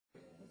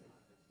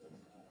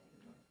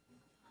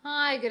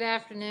Hi, good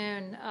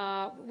afternoon.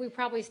 We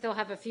probably still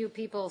have a few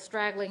people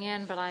straggling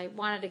in, but I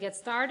wanted to get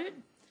started.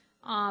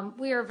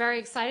 We are very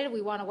excited.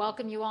 We want to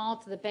welcome you all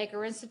to the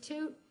Baker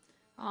Institute.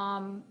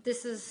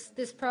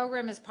 This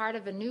program is part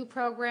of a new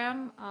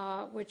program,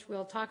 which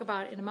we'll talk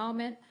about in a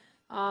moment.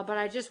 But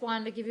I just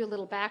wanted to give you a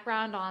little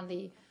background on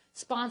the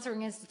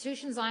sponsoring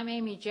institutions. I'm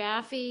Amy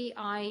Jaffe.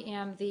 I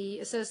am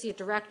the Associate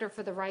Director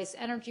for the Rice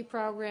Energy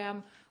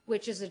Program,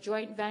 which is a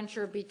joint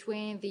venture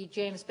between the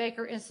James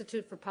Baker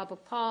Institute for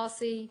Public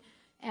Policy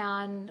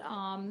and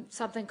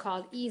something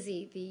called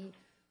EASY,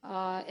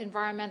 the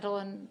Environmental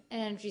and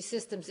Energy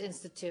Systems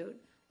Institute.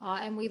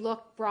 And we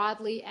look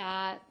broadly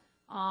at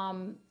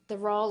the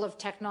role of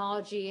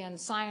technology and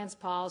science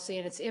policy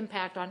and its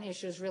impact on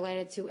issues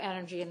related to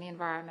energy and the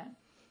environment.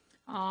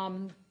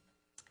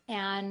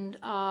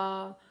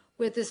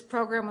 With this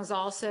program was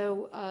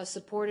also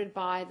supported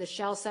by the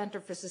Shell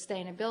Center for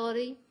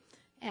Sustainability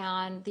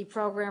and the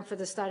Program for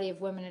the Study of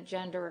Women and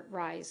Gender at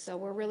Rice. So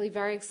we're really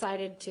very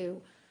excited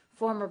to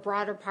form a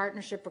broader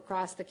partnership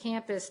across the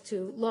campus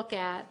to look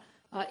at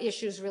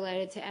issues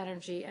related to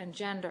energy and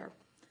gender.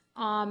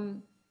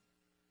 The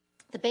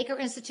Baker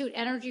Institute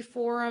Energy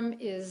Forum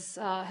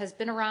has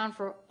been around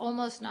for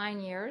almost 9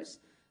 years.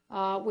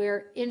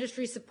 We're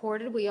industry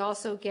supported. We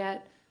also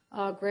get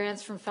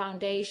grants from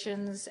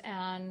foundations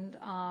and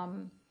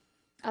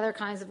other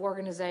kinds of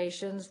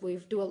organizations.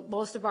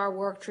 Most of our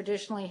work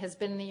traditionally has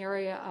been in the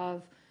area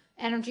of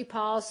energy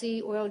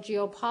policy, oil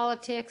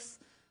geopolitics.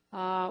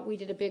 We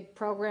did a big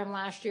program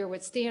last year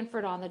with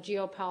Stanford on the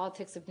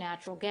geopolitics of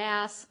natural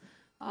gas.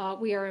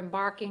 We are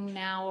embarking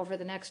now over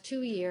the next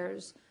 2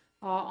 years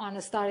on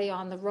a study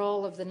on the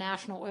role of the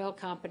national oil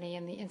company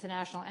in the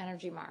international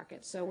energy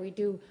market. So we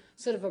do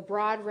sort of a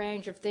broad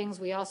range of things.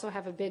 We also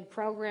have a big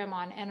program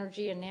on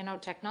energy and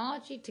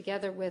nanotechnology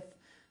together with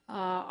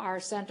our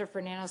Center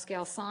for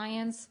Nanoscale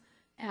Science.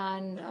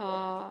 And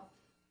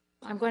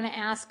I'm going to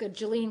ask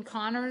Jolene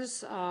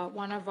Connors,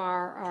 one of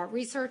our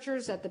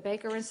researchers at the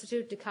Baker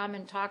Institute, to come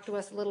and talk to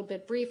us a little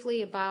bit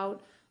briefly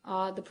about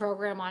the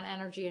program on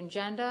energy and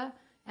gender,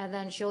 and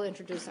then she'll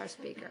introduce our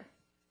speaker.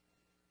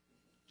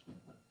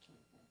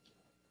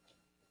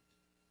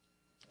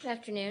 Good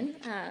afternoon.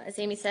 As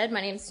Amy said, my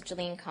name is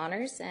Jolene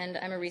Connors, and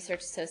I'm a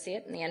research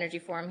associate in the Energy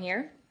Forum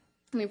here.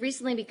 We've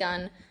recently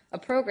begun a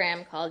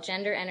program called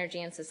Gender,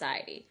 Energy, and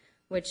Society,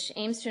 which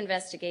aims to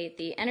investigate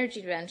the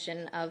energy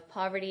dimension of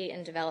poverty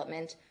and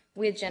development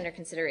with gender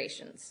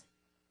considerations.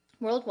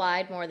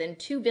 Worldwide, more than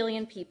 2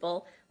 billion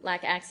people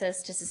lack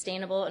access to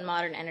sustainable and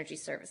modern energy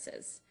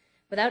services.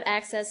 Without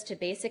access to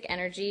basic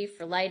energy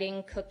for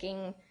lighting,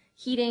 cooking,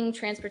 heating,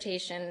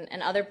 transportation,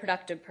 and other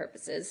productive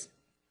purposes,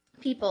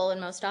 people, and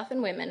most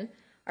often women,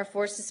 are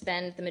forced to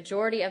spend the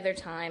majority of their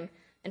time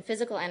and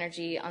physical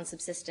energy on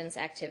subsistence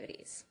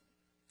activities.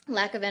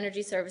 Lack of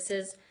energy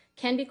services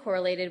can be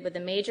correlated with the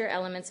major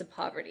elements of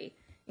poverty,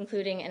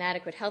 including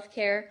inadequate health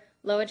care,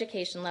 low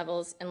education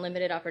levels, and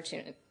limited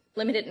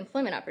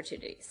employment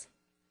opportunities.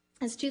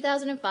 As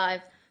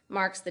 2005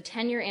 marks the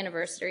 10-year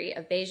anniversary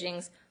of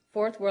Beijing's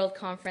Fourth World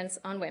Conference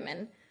on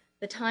Women,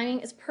 the timing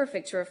is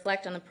perfect to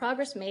reflect on the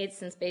progress made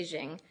since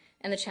Beijing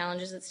and the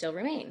challenges that still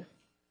remain.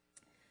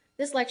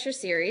 This lecture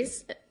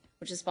series,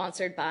 which is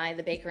sponsored by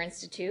the Baker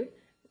Institute,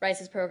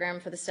 Rice's Program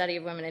for the Study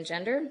of Women and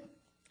Gender,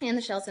 and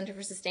the Shell Center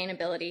for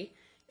Sustainability,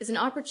 is an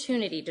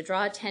opportunity to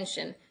draw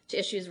attention to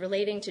issues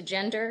relating to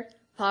gender,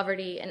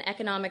 poverty, and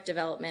economic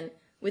development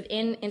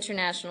within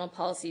international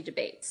policy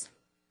debates.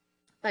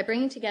 By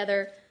bringing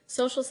together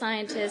social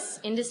scientists,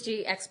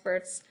 industry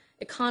experts,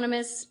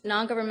 economists,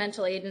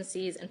 non-governmental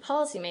agencies, and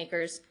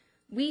policymakers,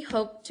 we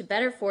hope to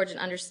better forge an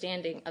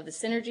understanding of the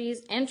synergies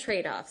and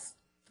trade-offs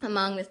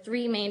among the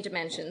three main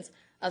dimensions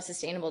of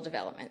sustainable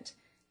development,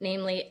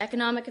 namely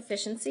economic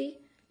efficiency,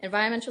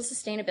 environmental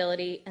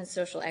sustainability, and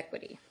social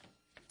equity.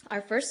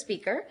 Our first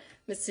speaker,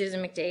 Ms.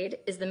 Susan McDade,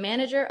 is the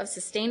manager of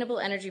Sustainable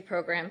Energy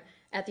Program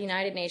at the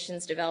United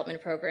Nations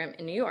Development Program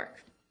in New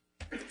York.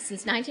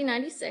 Since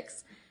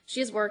 1996,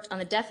 she has worked on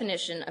the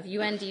definition of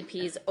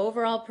UNDP's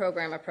overall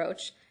program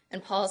approach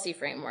and policy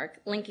framework,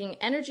 linking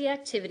energy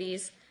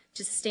activities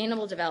to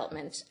sustainable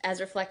development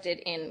as reflected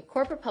in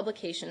corporate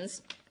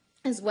publications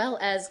as well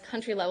as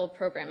country-level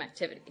program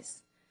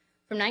activities.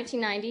 From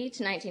 1990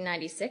 to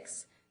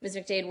 1996, Ms.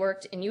 McDade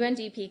worked in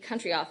UNDP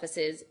country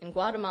offices in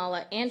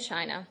Guatemala and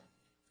China,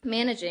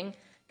 managing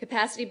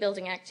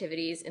capacity-building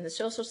activities in the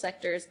social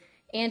sectors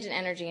and in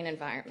energy and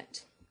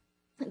environment.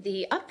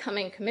 The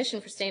upcoming Commission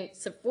for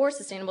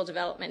Sustainable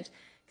Development,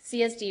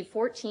 CSD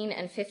 14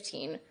 and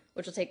 15,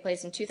 which will take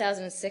place in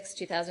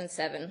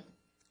 2006-2007,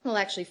 will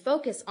actually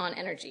focus on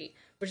energy,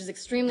 which is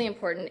extremely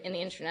important in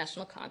the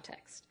international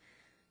context.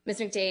 Ms.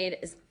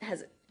 McDade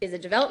is a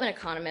development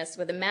economist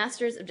with a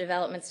Master's of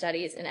Development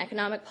Studies in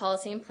Economic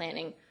Policy and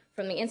Planning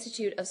from the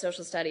Institute of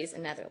Social Studies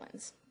in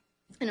Netherlands.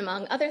 And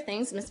among other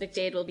things, Ms.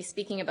 McDade will be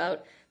speaking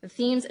about the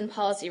themes and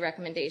policy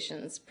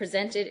recommendations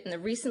presented in the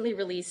recently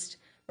released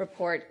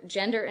report,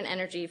 Gender and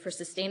Energy for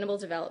Sustainable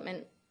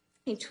Development,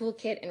 a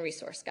Toolkit and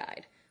Resource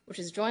Guide, which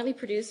is jointly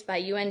produced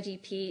by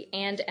UNDP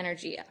and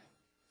Energia.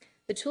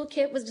 The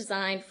toolkit was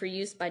designed for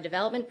use by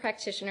development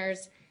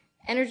practitioners,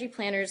 energy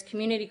planners,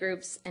 community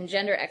groups, and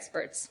gender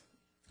experts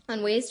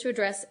on ways to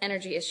address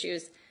energy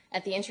issues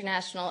at the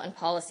international and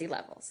policy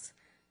levels.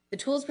 The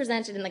tools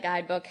presented in the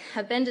guidebook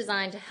have been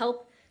designed to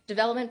help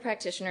development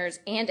practitioners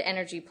and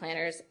energy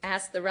planners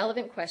ask the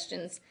relevant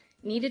questions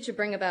needed to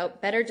bring about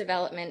better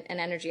development and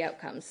energy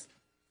outcomes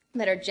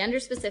that are gender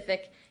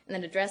specific and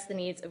that address the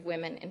needs of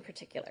women in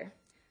particular.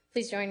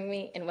 Please join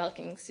me in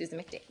welcoming Susan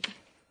McDade.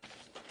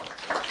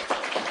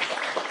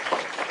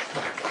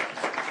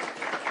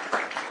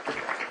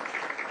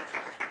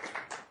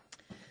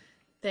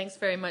 Thanks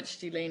very much,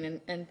 Jolene,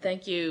 and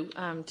thank you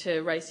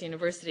to Rice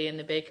University and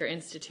the Baker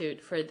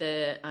Institute for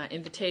the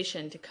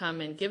invitation to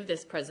come and give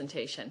this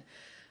presentation.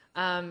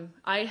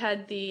 I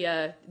had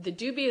the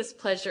dubious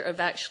pleasure of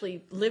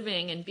actually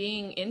living and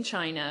being in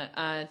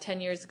China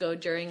 10 years ago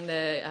during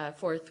the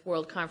Fourth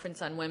World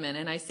Conference on Women,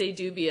 and I say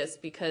dubious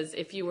because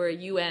if you were a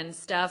UN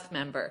staff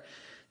member,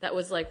 that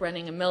was like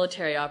running a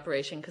military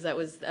operation because that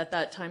was at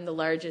that time the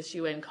largest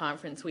UN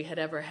conference we had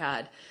ever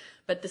had.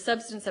 But the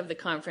substance of the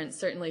conference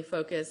certainly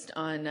focused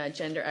on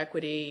gender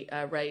equity,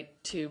 right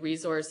to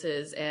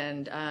resources,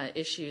 and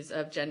issues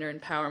of gender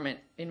empowerment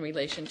in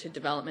relation to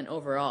development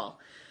overall.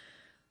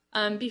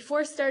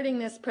 Before starting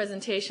this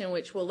presentation,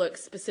 which will look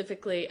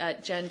specifically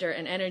at gender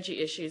and energy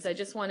issues, I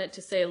just wanted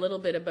to say a little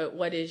bit about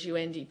what is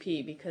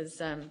UNDP,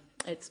 because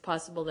it's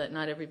possible that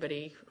not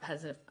everybody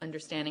has an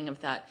understanding of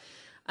that.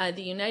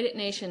 The United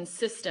Nations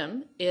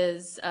system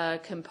is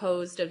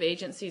composed of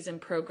agencies and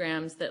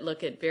programs that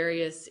look at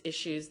various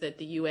issues that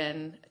the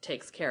UN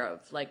takes care of,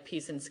 like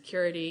peace and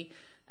security,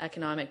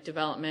 economic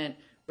development,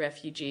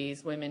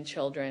 refugees, women,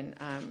 children,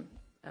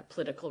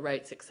 political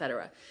rights,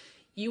 etc.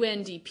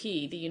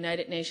 UNDP, the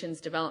United Nations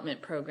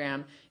Development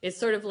Program, is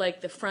sort of like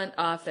the front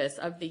office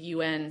of the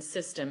UN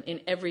system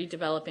in every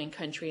developing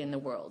country in the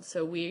world.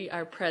 So we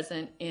are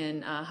present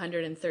in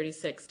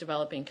 136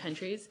 developing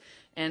countries,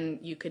 and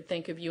you could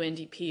think of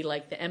UNDP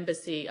like the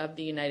embassy of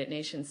the United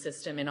Nations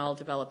system in all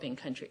developing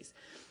countries.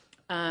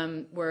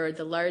 We're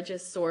the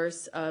largest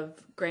source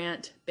of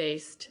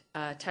grant-based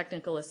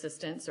technical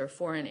assistance or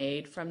foreign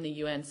aid from the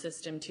UN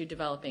system to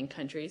developing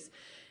countries.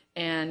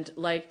 And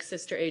like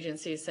sister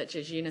agencies such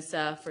as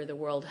UNICEF or the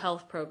World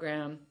Health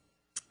Program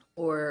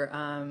or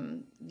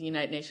the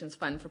United Nations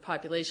Fund for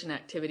Population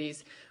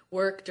Activities,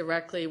 work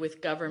directly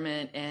with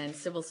government and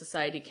civil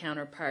society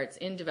counterparts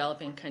in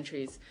developing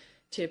countries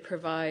to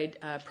provide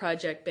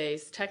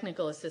project-based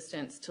technical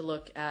assistance to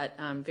look at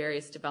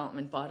various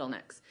development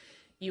bottlenecks.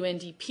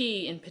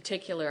 UNDP in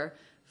particular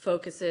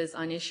focuses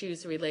on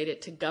issues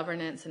related to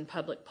governance and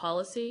public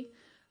policy,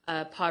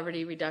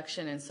 poverty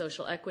reduction and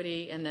social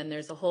equity, and then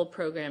there's a whole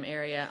program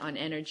area on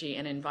energy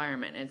and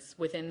environment. It's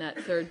within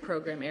that third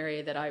program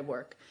area that I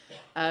work.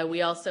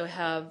 We also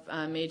have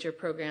major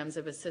programs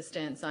of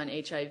assistance on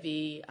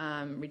HIV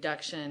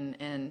reduction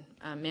and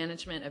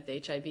management of the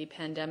HIV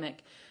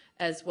pandemic,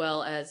 as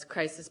well as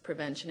crisis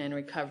prevention and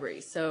recovery.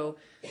 So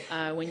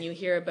when you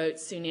hear about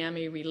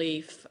tsunami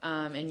relief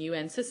and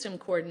UN system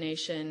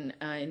coordination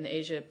in the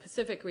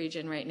Asia-Pacific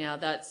region right now,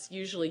 that's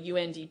usually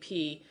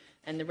UNDP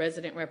and the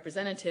resident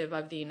representative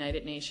of the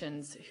United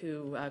Nations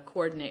who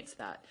coordinates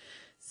that.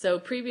 So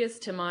previous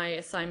to my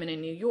assignment in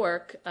New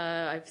York,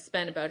 I've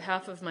spent about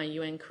half of my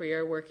UN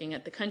career working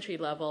at the country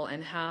level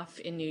and half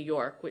in New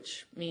York,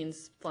 which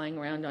means flying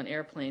around on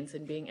airplanes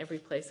and being every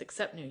place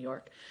except New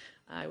York.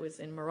 I was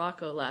in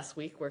Morocco last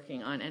week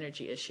working on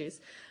energy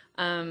issues.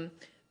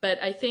 But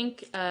I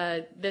think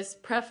this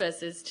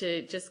preface is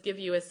to just give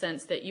you a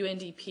sense that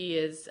UNDP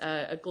is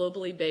a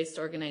globally based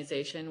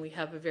organization. We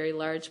have a very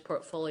large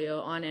portfolio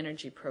on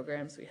energy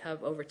programs. We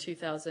have over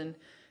 2,000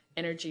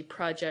 energy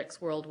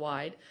projects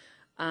worldwide,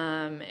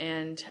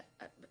 and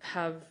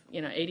have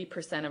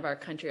 80% of our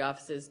country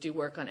offices do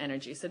work on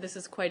energy. So this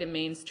is quite a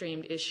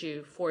mainstreamed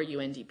issue for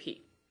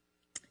UNDP.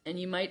 And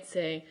you might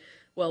say,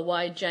 well,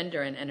 why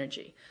gender and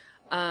energy?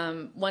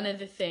 One of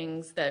the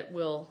things that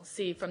we'll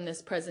see from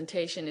this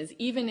presentation is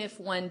even if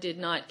one did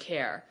not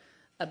care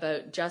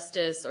about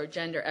justice or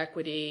gender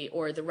equity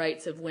or the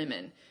rights of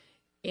women,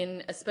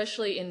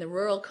 especially in the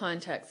rural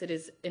context, it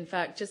is in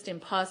fact just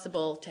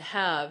impossible to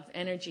have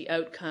energy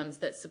outcomes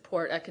that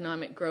support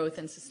economic growth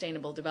and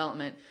sustainable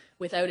development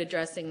without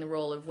addressing the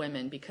role of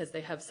women, because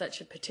they have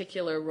such a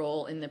particular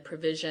role in the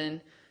provision,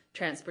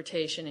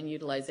 transportation, and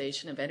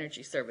utilization of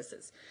energy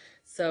services.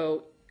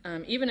 So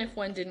even if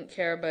one didn't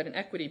care about an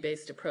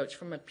equity-based approach,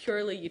 from a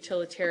purely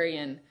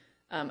utilitarian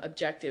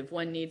objective,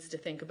 one needs to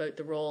think about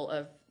the role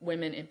of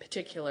women in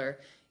particular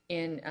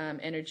in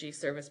energy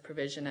service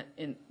provision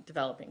in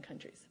developing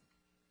countries.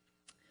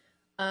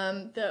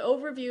 The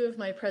overview of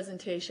my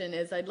presentation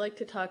is I'd like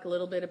to talk a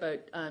little bit about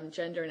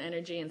gender and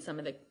energy and some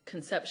of the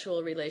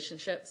conceptual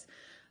relationships.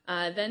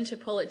 Then to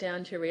pull it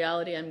down to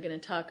reality, I'm going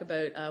to talk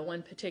about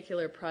one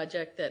particular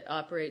project that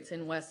operates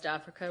in West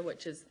Africa,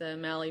 which is the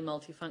Mali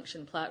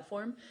Multifunction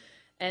Platform.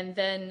 And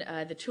then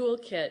the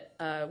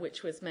toolkit,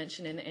 which was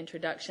mentioned in the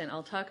introduction,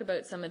 I'll talk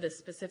about some of the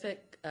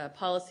specific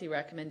policy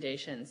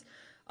recommendations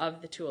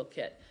of the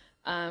toolkit.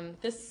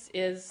 This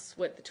is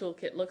what the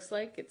toolkit looks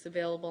like. It's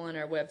available on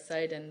our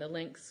website, and the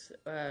links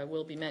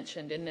will be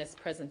mentioned in this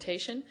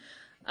presentation.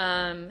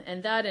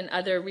 And that and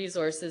other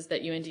resources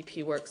that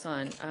UNDP works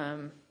on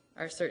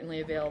are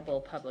certainly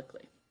available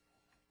publicly.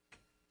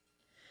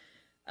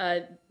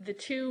 The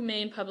two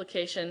main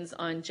publications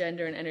on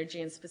gender and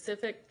energy in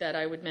specific that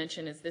I would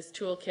mention is this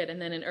toolkit,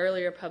 and then an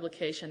earlier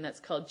publication that's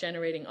called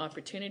Generating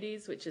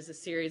Opportunities, which is a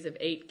series of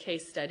 8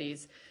 case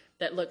studies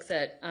that looks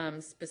at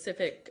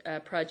specific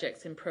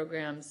projects and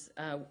programs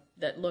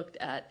that looked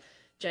at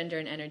gender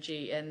and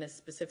energy and the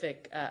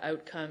specific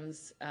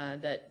outcomes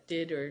that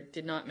did or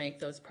did not make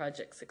those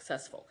projects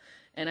successful.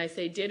 And I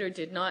say did or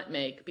did not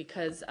make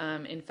because,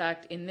 in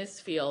fact, in this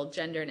field,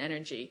 gender and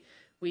energy,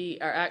 we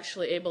are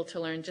actually able to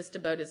learn just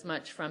about as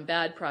much from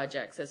bad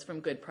projects as from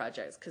good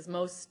projects, because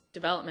most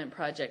development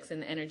projects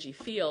in the energy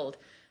field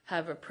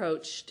have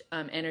approached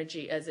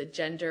energy as a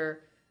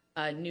gender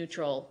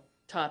neutral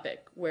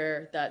topic,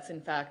 where that's in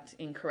fact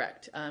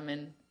incorrect.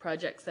 And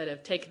projects that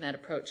have taken that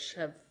approach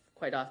have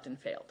quite often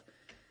failed.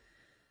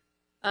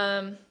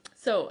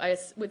 So I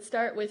would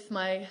start with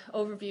my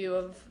overview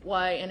of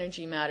why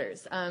energy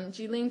matters.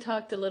 Jeline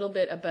talked a little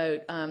bit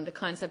about the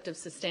concept of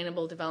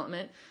sustainable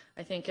development.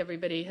 I think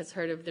everybody has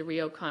heard of the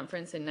Rio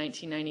Conference in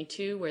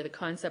 1992, where the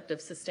concept of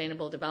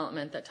sustainable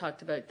development that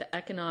talked about the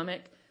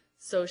economic,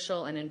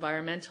 social, and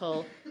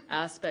environmental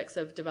aspects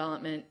of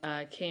development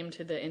came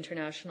to the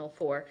international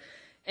fore.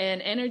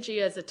 And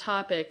energy as a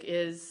topic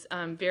is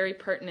very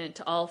pertinent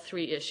to all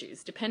 3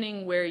 issues.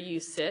 Depending where you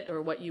sit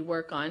or what you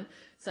work on,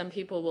 some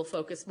people will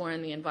focus more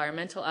on the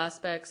environmental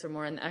aspects or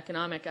more on the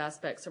economic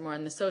aspects or more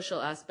on the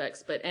social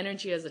aspects, but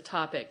energy as a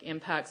topic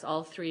impacts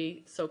all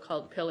 3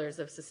 so-called pillars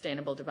of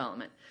sustainable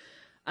development.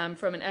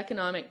 From an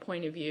economic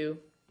point of view,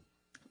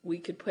 we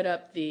could put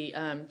up the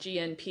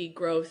GNP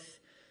growth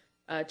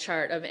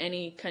chart of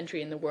any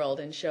country in the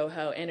world and show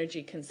how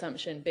energy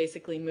consumption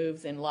basically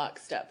moves in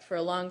lockstep. For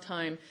a long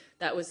time,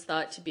 that was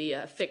thought to be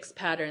a fixed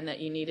pattern, that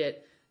you needed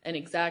an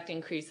exact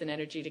increase in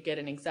energy to get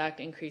an exact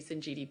increase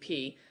in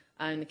GDP.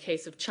 In the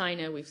case of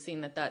China, we've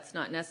seen that that's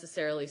not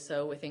necessarily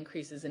so with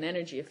increases in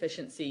energy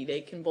efficiency.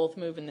 They can both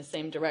move in the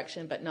same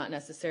direction, but not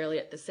necessarily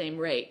at the same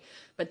rate.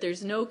 But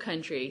there's no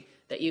country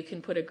that you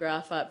can put a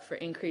graph up for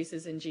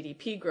increases in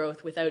GDP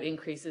growth without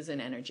increases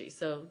in energy.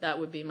 So that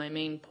would be my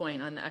main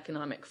point on the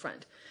economic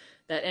front,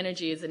 that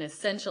energy is an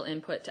essential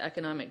input to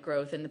economic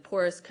growth, and the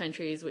poorest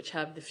countries, which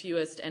have the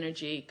fewest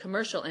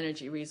commercial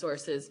energy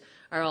resources,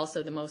 are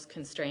also the most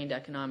constrained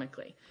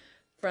economically.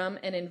 From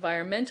an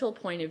environmental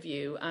point of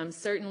view,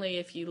 certainly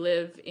if you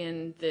live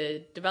in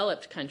the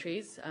developed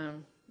countries,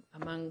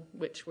 among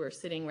which we're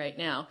sitting right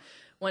now,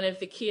 one of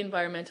the key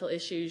environmental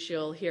issues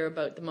you'll hear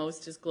about the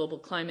most is global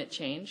climate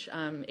change.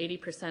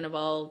 80% of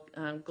all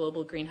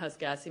global greenhouse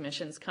gas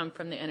emissions come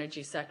from the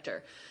energy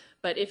sector.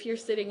 But if you're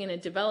sitting in a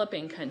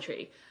developing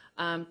country,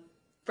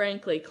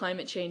 frankly,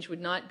 climate change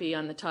would not be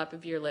on the top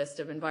of your list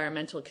of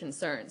environmental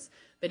concerns.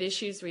 But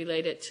issues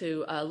related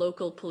to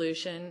local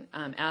pollution,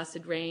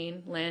 acid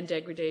rain, land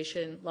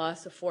degradation,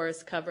 loss of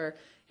forest cover,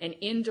 and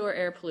indoor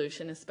air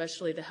pollution,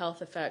 especially the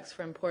health effects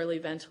from poorly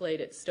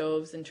ventilated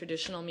stoves and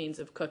traditional means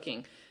of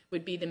cooking,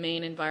 would be the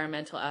main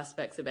environmental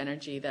aspects of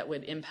energy that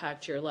would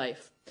impact your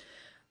life.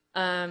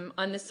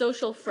 On the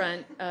social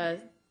front,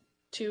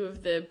 2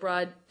 of the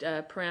broad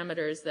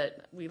parameters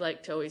that we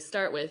like to always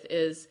start with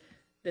is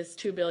this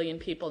 2 billion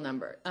people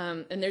number.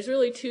 And there's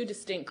really 2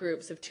 distinct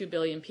groups of 2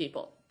 billion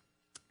people.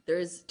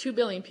 There's 2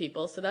 billion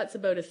people, so that's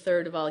about a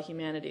third of all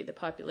humanity. The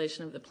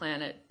population of the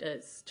planet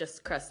has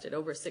just crested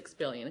over 6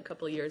 billion a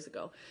couple of years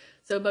ago.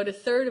 So about a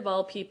third of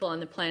all people on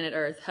the planet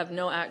Earth have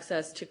no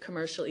access to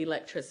commercial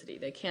electricity.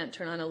 They can't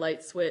turn on a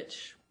light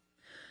switch.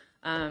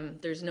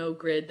 There's no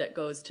grid that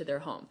goes to their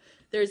home.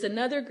 There's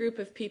another group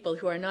of people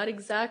who are not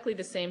exactly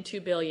the same 2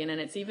 billion,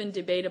 and it's even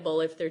debatable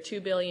if they're 2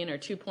 billion or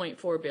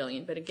 2.4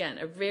 billion, but again,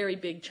 a very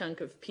big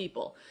chunk of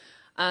people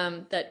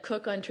that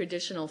cook on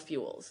traditional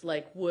fuels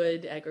like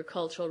wood,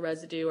 agricultural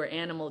residue, or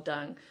animal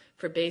dung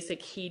for basic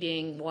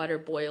heating, water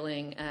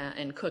boiling,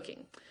 and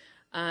cooking.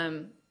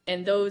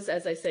 And those,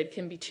 as I said,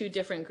 can be 2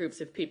 different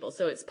groups of people.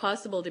 So it's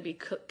possible to be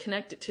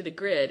connected to the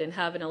grid and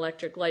have an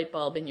electric light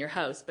bulb in your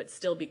house, but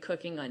still be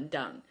cooking on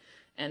dung.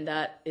 And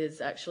that is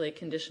actually a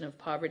condition of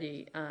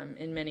poverty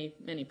in many,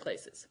 many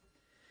places.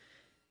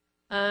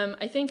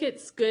 I think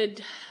it's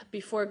good,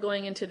 before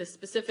going into the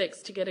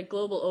specifics, to get a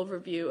global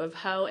overview of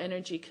how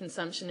energy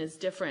consumption is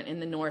different in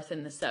the North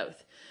and the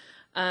South.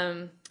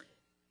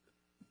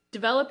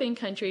 Developing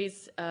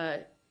countries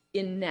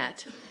in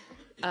net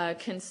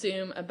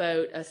consume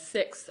about a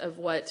 1/6 of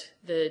what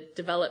the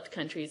developed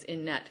countries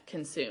in net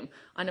consume.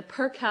 On a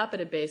per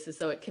capita basis,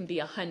 though, it can be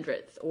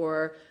 100th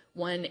or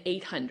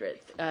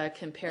 1/800th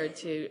compared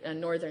to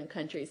northern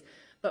countries.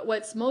 But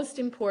what's most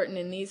important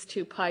in these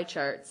 2 pie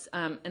charts,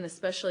 and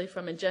especially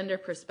from a gender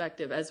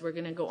perspective, as we're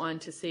going to go on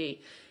to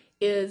see,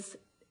 is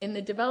in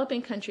the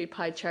developing country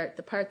pie chart,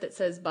 the part that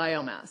says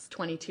biomass,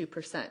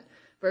 22%,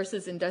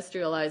 versus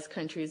industrialized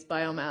countries,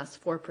 biomass,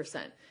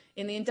 4%.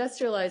 In the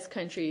industrialized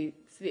countries,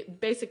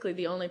 basically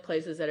the only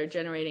places that are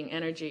generating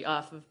energy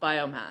off of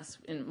biomass,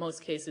 in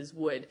most cases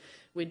wood,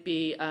 would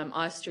be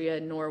Austria,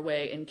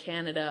 Norway, and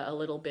Canada a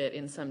little bit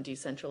in some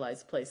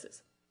decentralized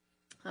places.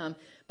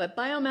 But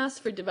biomass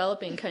for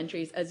developing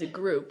countries as a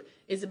group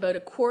is about a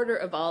quarter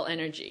of all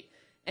energy.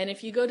 And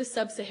if you go to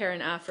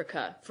sub-Saharan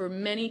Africa, for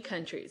many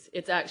countries,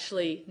 it's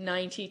actually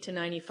 90 to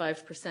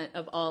 95%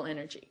 of all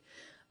energy.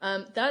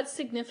 That's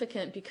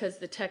significant because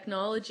the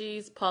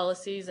technologies,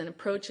 policies, and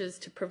approaches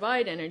to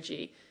provide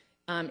energy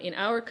in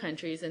our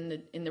countries,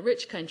 in the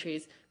rich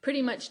countries,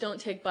 pretty much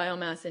don't take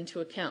biomass into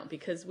account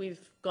because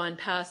we've gone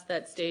past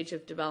that stage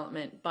of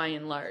development by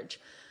and large.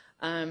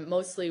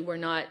 Mostly we're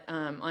not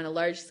on a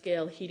large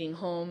scale heating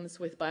homes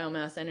with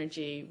biomass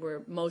energy.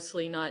 We're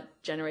mostly not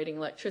generating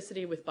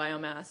electricity with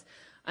biomass.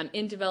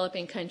 In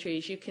developing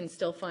countries, you can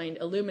still find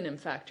aluminum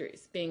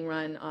factories being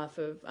run off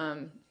of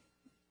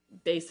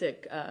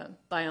basic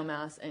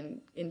biomass and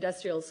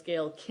industrial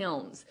scale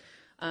kilns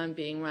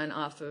being run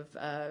off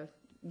of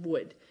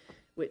wood,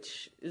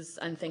 which is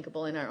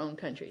unthinkable in our own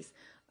countries.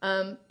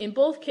 In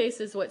both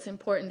cases, what's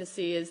important to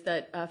see is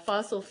that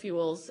fossil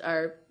fuels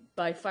are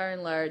by far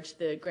and large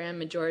the grand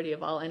majority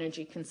of all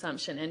energy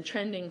consumption, and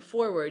trending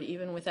forward,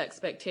 even with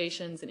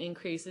expectations and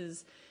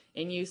increases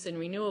in use in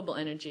renewable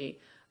energy,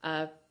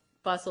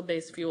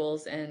 fossil-based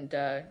fuels and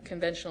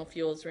conventional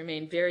fuels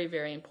remain very,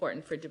 very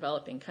important for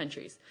developing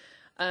countries.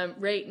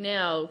 Right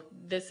now,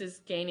 this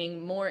is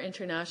gaining more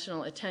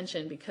international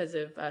attention because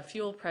of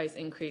fuel price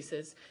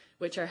increases,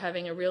 which are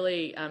having a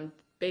really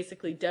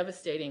basically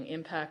devastating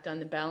impact on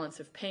the balance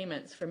of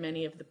payments for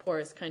many of the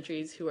poorest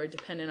countries who are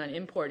dependent on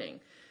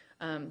importing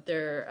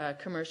their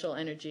commercial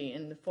energy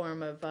in the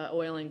form of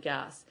oil and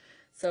gas.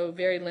 So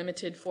very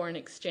limited foreign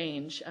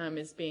exchange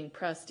is being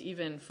pressed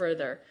even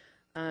further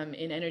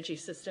in energy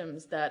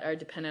systems that are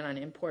dependent on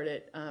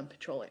imported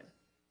petroleum.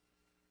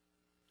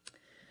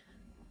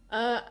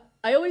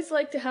 I always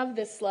like to have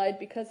this slide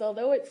because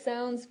although it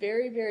sounds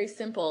very, very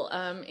simple,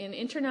 in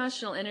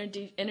international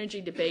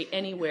energy debate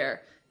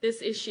anywhere,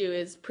 this issue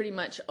is pretty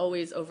much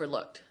always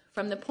overlooked.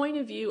 From the point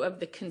of view of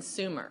the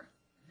consumer,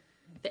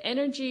 the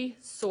energy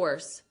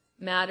source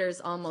matters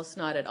almost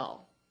not at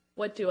all.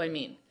 What do I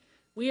mean?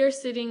 We are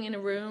sitting in a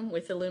room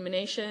with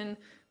illumination,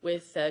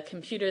 with a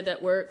computer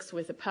that works,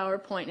 with a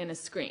PowerPoint and a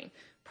screen.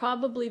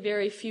 Probably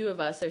very few of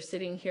us are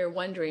sitting here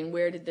wondering,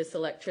 where did this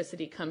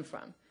electricity come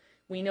from?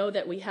 We know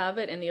that we have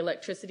it, and the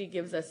electricity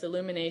gives us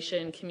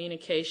illumination,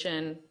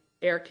 communication,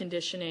 air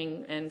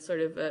conditioning, and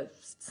sort of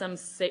some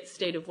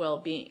state of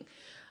well-being.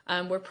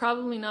 We're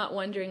probably not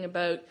wondering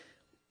about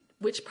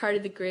which part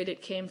of the grid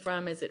it came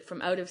from. Is it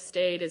from out of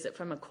state? Is it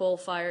from a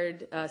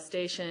coal-fired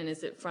station?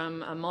 Is it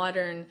from a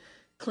modern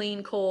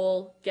clean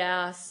coal,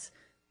 gas,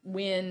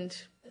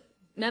 wind?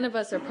 None of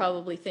us are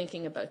probably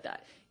thinking about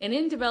that. And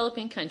in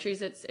developing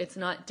countries, it's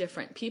not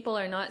different. People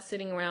are not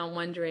sitting around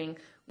wondering,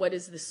 what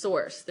is the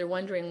source? They're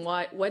wondering,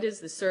 what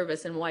is the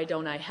service and why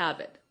don't I have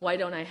it? Why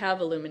don't I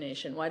have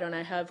illumination? Why don't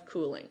I have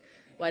cooling?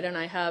 Why don't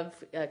I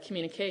have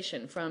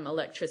communication from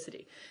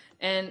electricity?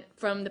 And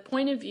from the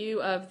point of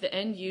view of the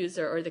end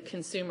user or the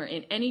consumer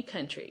in any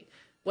country,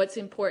 what's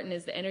important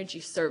is the energy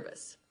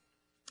service.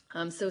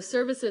 So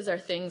services are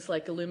things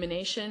like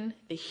illumination,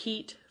 the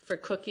heat for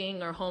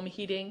cooking or home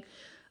heating,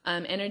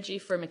 energy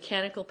for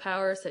mechanical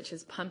power such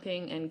as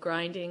pumping and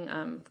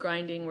grinding.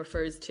 Grinding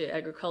refers to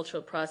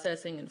agricultural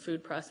processing and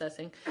food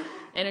processing.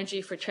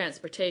 Energy for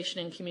transportation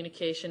and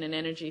communication, and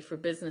energy for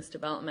business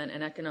development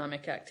and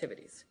economic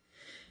activities.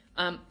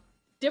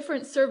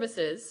 Different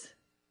services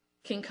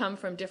can come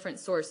from different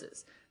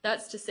sources.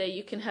 That's to say,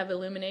 you can have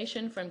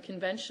illumination from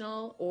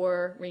conventional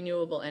or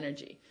renewable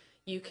energy.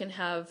 You can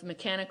have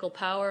mechanical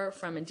power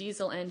from a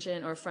diesel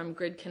engine or from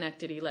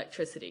grid-connected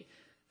electricity.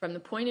 From the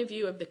point of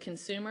view of the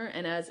consumer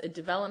and as a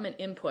development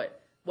input,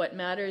 what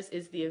matters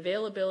is the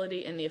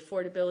availability and the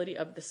affordability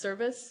of the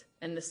service,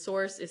 and the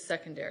source is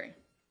secondary.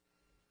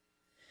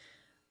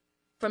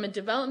 From a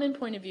development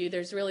point of view,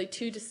 there's really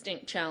two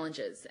distinct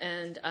challenges.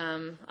 And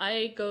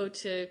I go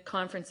to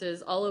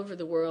conferences all over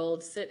the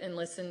world, sit and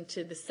listen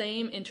to the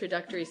same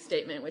introductory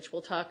statement, which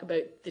will talk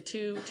about the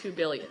two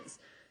billions.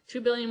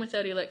 2 billion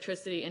without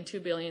electricity and 2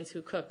 billion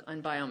who cook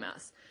on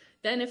biomass.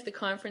 Then if the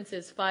conference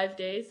is 5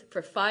 days,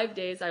 for 5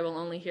 days I will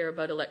only hear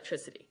about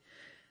electricity.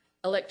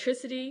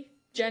 Electricity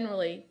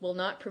generally will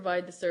not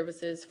provide the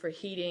services for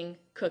heating,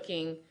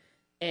 cooking,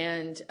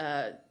 and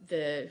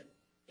the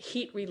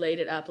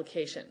heat-related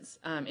applications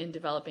in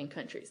developing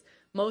countries.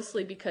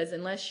 Mostly because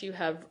unless you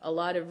have a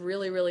lot of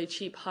really, really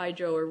cheap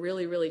hydro or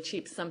really, really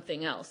cheap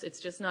something else, it's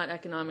just not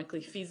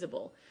economically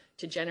feasible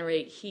to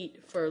generate heat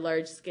for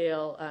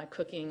large-scale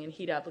cooking and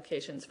heat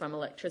applications from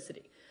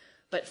electricity.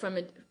 But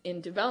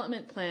in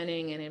development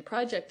planning and in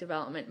project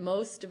development,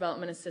 most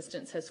development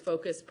assistance has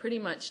focused pretty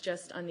much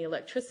just on the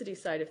electricity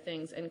side of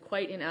things and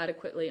quite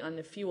inadequately on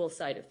the fuel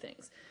side of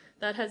things.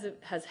 That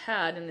has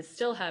had and is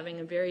still having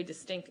a very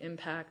distinct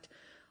impact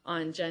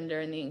on gender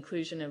and the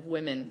inclusion of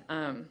women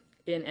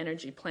in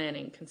energy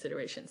planning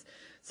considerations.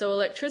 So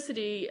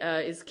electricity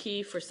is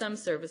key for some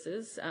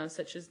services,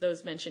 such as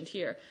those mentioned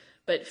here.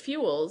 But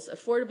fuels,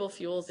 affordable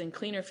fuels and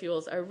cleaner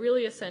fuels, are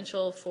really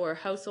essential for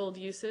household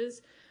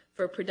uses,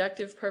 for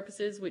productive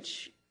purposes,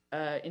 which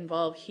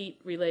involve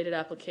heat-related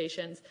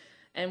applications.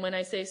 And when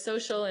I say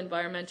social,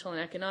 environmental,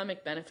 and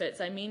economic benefits,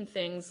 I mean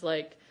things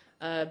like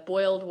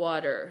boiled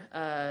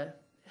water,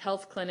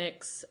 health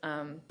clinics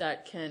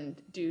that can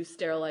do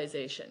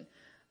sterilization,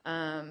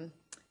 and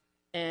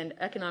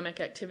economic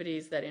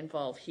activities that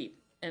involve heat.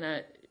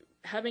 And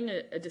having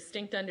a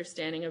distinct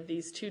understanding of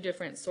these two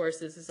different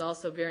sources is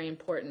also very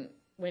important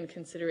when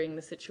considering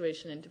the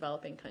situation in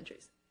developing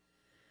countries.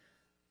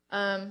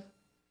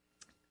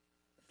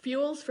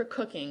 Fuels for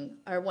cooking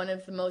are one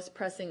of the most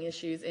pressing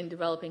issues in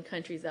developing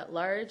countries at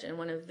large, and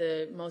one of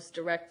the most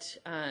direct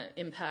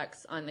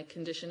impacts on the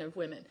condition of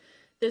women.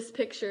 This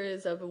picture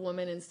is of a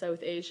woman in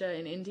South Asia,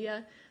 in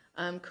India,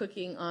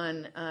 cooking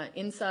on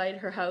inside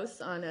her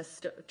house on a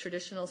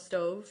traditional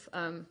stove.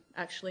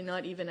 Actually,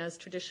 not even as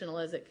traditional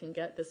as it can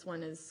get. This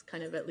one is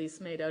kind of at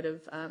least made out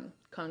of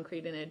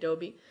concrete and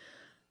adobe.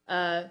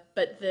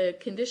 But the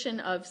condition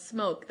of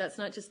smoke, that's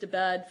not just a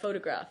bad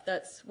photograph,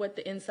 that's what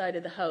the inside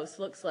of the house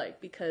looks like,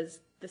 because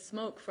the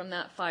smoke from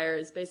that fire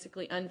is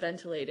basically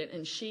unventilated,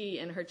 and she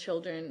and her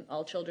children,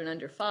 all children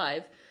under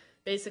 5,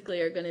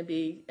 basically are going to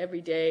be every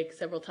day,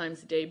 several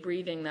times a day,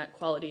 breathing that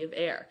quality of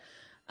air.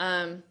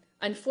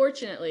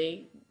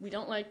 Unfortunately, we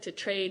don't like to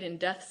trade in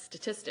death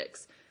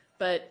statistics,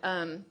 but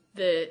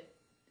the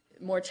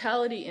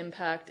mortality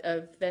impact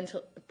of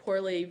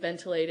poorly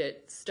ventilated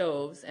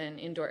stoves and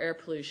indoor air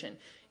pollution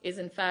is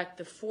in fact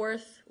the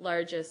 4th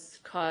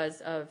largest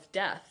cause of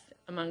death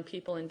among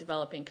people in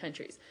developing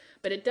countries.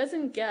 But it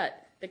doesn't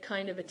get the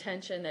kind of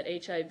attention that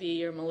HIV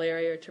or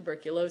malaria or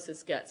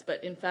tuberculosis gets.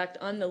 But in fact,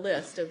 on the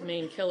list of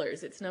main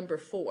killers, it's number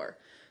 4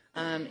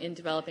 in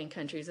developing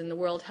countries. And the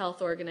World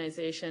Health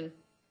Organization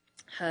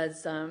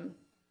has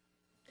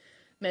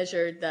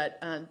measured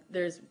that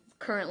there's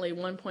currently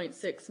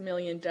 1.6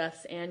 million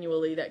deaths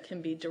annually that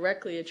can be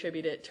directly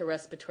attributed to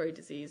respiratory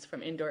disease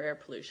from indoor air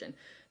pollution.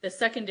 The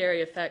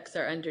secondary effects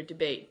are under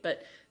debate,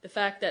 but the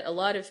fact that a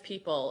lot of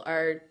people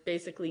are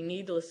basically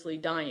needlessly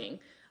dying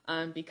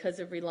because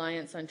of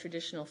reliance on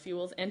traditional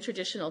fuels and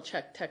traditional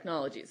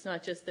technology. It's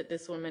not just that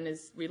this woman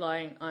is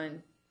relying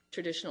on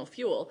traditional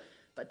fuel,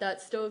 but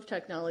that stove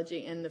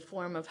technology in the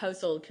form of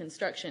household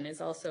construction is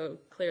also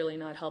clearly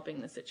not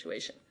helping the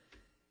situation.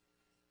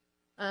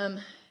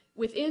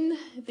 Within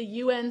the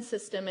UN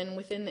system and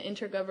within the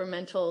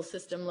intergovernmental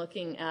system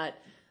looking at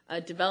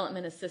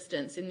development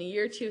assistance, in the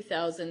year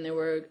 2000 there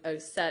were a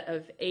set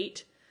of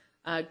 8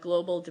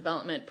 global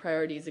development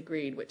priorities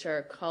agreed, which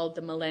are called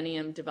the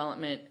Millennium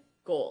Development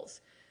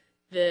Goals.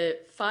 The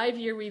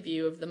 5-year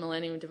review of the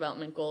Millennium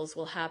Development Goals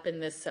will happen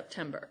this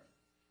September.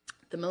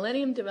 The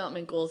Millennium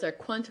Development Goals are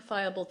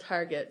quantifiable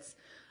targets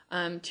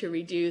to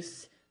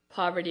reduce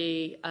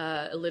poverty,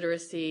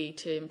 illiteracy,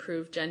 to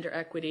improve gender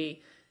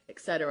equity,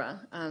 etc.,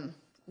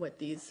 what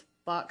these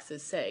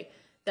boxes say,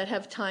 that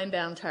have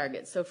time-bound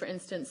targets. So for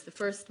instance, the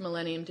first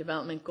Millennium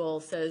Development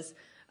Goal says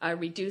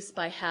reduce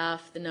by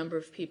half the number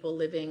of people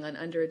living on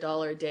under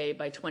 $1 a day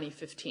by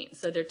 2015.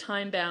 So they're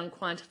time-bound,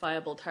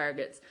 quantifiable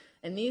targets.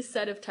 And these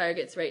set of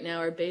targets right now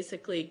are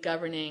basically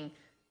governing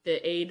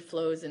the aid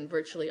flows in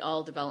virtually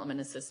all development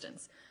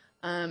assistance.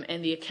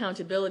 And the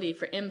accountability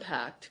for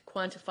impact,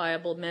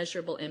 quantifiable,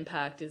 measurable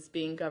impact, is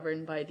being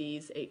governed by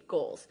these 8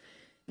 goals.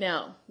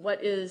 Now,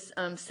 what is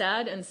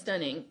sad and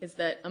stunning is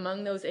that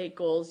among those 8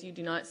 goals, you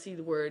do not see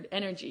the word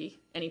energy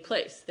any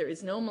place. There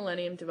is no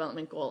Millennium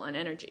Development Goal on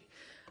energy.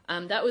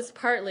 That was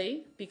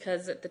partly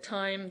because at the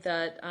time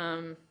that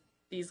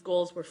these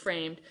goals were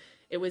framed,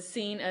 it was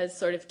seen as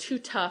sort of too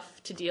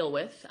tough to deal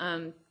with.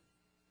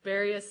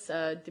 Various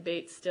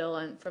debates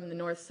still from the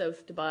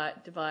North-South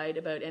divide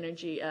about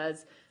energy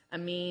as a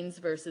means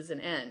versus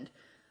an end.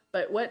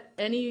 But what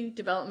any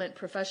development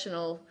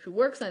professional who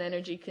works on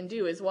energy can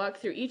do is walk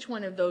through each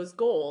one of those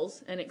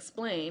goals and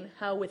explain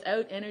how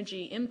without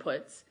energy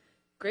inputs,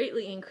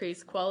 greatly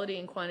increased quality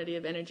and quantity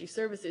of energy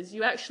services,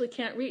 you actually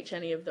can't reach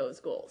any of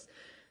those goals.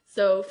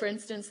 So, for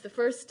instance, the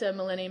first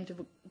Millennium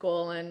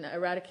Goal on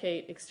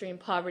eradicate extreme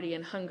poverty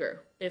and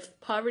hunger.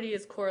 If poverty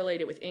is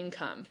correlated with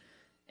income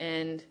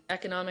and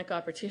economic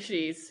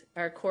opportunities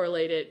are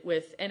correlated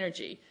with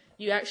energy,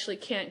 you actually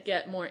can't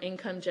get more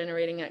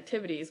income-generating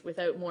activities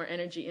without more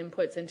energy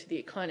inputs into the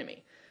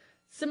economy.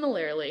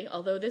 Similarly,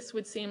 although this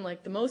would seem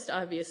like the most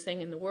obvious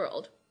thing in the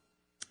world,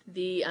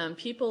 the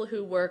people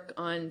who work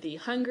on the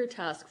Hunger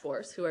Task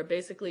Force, who are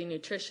basically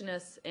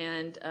nutritionists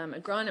and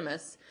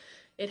agronomists,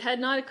 it had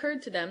not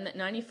occurred to them that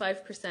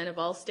 95% of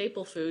all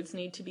staple foods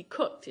need to be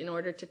cooked in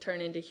order to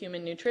turn into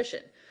human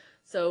nutrition.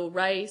 So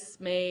rice,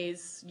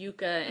 maize,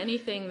 yucca,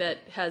 anything that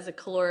has a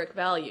caloric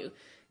value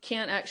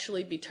can't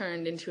actually be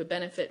turned into a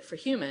benefit for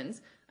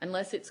humans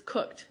unless it's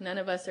cooked. None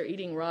of us are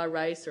eating raw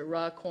rice or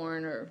raw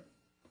corn or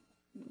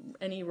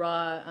any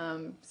raw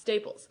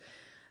staples.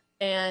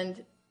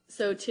 And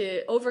so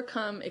to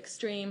overcome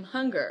extreme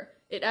hunger,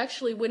 it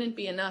actually wouldn't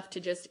be enough to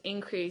just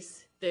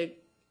increase the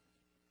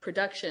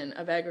production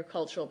of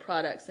agricultural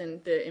products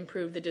and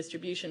improve the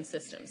distribution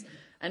systems.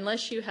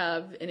 Unless you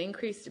have an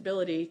increased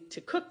ability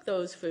to cook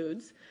those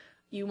foods,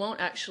 you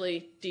won't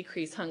actually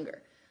decrease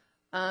hunger.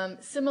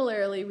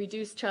 Similarly,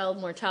 reduced child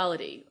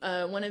mortality.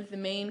 One of the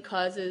main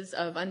causes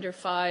of under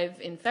 5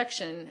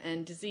 infection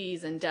and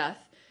disease and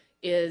death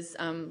is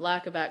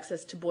lack of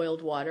access to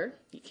boiled water.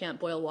 You can't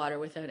boil water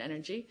without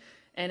energy.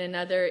 And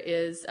another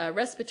is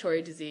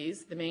respiratory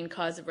disease, the main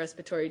cause of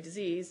respiratory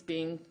disease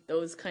being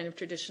those kind of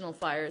traditional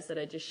fires that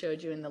I just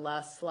showed you in the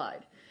last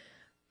slide.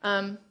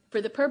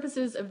 For the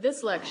purposes of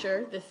this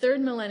lecture, the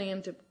third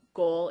millennium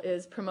goal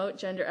is promote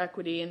gender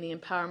equity and the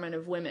empowerment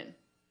of women.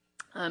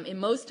 In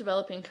most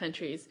developing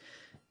countries,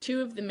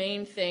 2 of the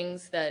main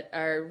things that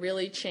are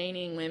really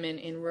chaining women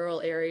in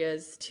rural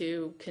areas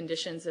to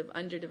conditions of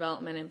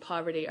underdevelopment and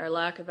poverty are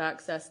lack of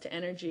access to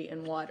energy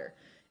and water,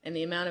 and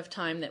the amount of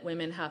time that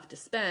women have to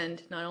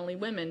spend, not only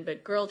women,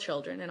 but girl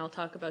children, and I'll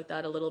talk about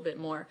that a little bit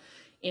more,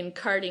 in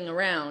carting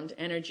around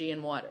energy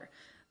and water.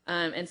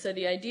 And so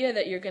the idea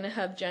that you're going to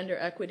have gender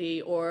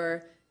equity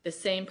or the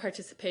same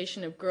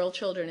participation of girl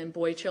children and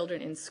boy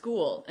children in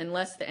school,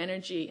 unless the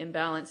energy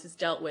imbalance is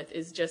dealt with,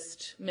 is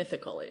just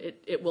mythical.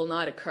 It will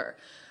not occur.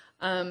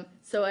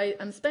 So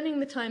I'm spending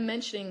the time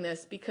mentioning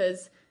this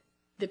because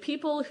the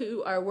people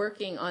who are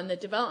working on the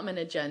development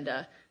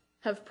agenda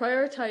have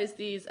prioritized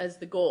these as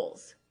the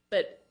goals.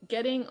 But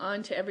getting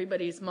onto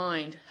everybody's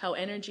mind how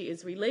energy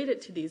is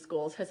related to these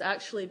goals has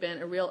actually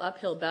been a real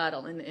uphill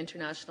battle in the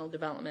international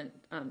development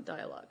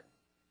dialogue.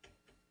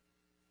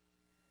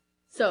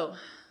 So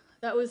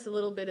that was a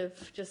little bit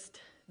of just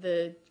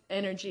the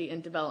energy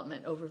and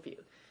development overview.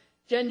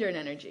 Gender and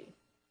energy.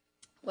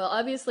 Well,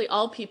 obviously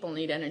all people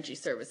need energy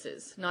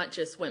services, not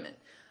just women.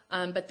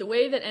 But the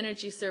way that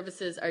energy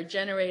services are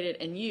generated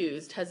and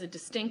used has a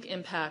distinct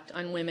impact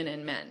on women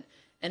and men.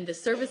 And the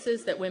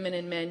services that women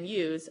and men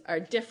use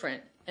are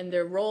different, and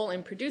their role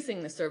in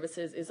producing the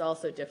services is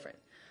also different.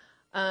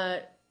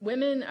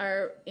 Women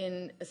are,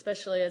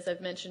 especially as I've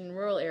mentioned, in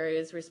rural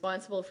areas,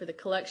 responsible for the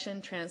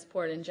collection,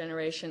 transport, and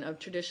generation of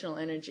traditional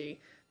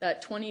energy.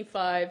 That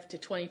 25 to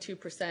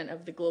 22%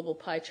 of the global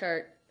pie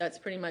chart, that's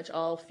pretty much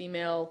all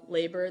female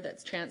labor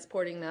that's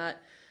transporting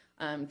that,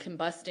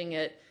 combusting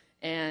it,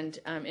 and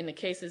in the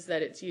cases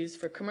that it's used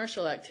for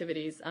commercial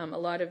activities, a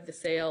lot of the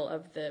sale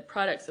of the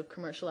products of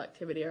commercial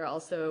activity are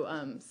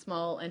also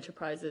small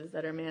enterprises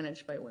that are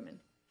managed by women.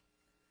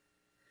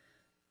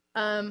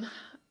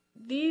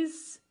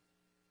 These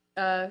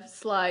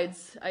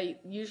slides I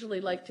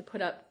usually like to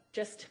put up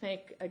just to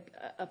make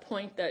a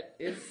point that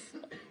is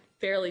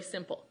fairly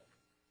simple.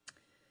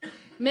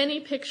 Many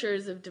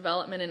pictures of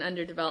development and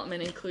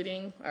underdevelopment,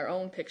 including our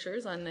own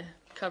pictures on the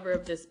cover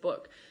of this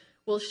book,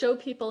 will show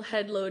people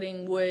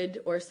head-loading wood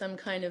or some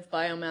kind of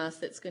biomass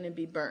that's going to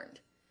be burned.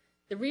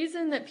 The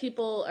reason that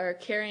people are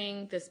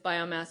carrying this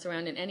biomass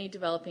around in any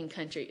developing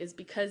country is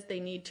because they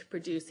need to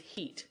produce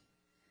heat.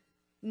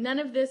 None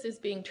of this is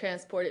being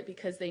transported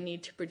because they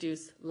need to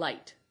produce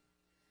light.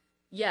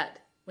 Yet,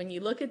 when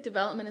you look at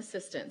development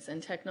assistance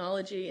and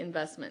technology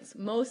investments,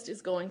 most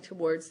is going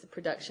towards the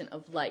production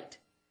of light.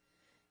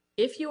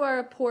 If you are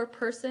a poor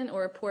person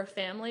or a poor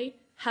family,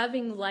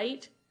 having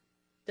light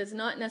does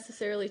not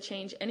necessarily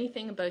change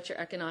anything about your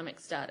economic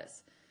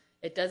status.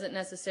 It doesn't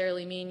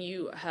necessarily mean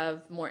you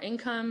have more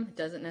income. It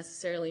doesn't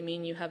necessarily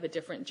mean you have a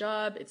different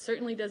job. It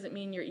certainly doesn't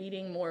mean you're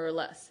eating more or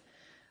less.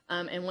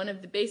 And one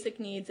of the basic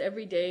needs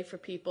every day for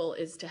people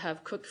is to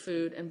have cooked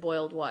food and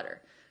boiled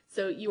water.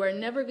 So you are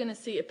never going to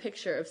see a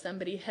picture of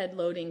somebody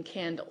head-loading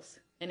candles.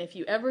 And if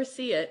you ever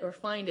see it or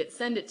find it,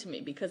 send it to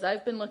me, because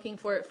I've been looking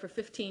for it for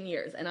 15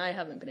 years and I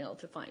haven't been able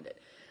to find it.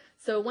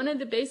 So one of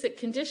the basic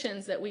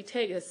conditions that we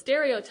take, a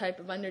stereotype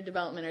of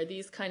underdevelopment, are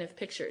these kind of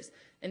pictures.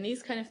 And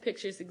these kind of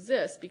pictures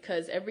exist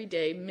because every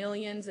day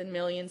millions and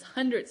millions,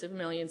 hundreds of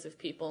millions of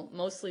people,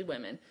 mostly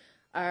women,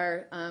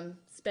 are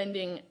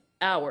spending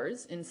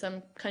hours, in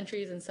some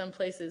countries and some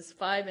places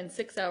 5 and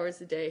 6 hours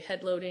a day,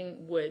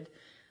 head-loading wood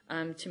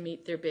to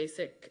meet their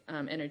basic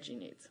energy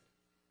needs,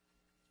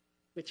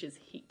 which is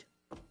heat.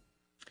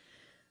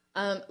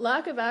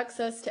 Lack of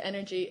access to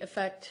energy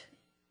affect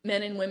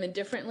men and women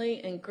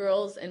differently, and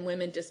girls and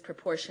women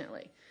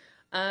disproportionately.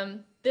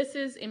 This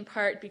is in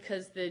part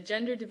because the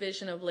gender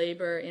division of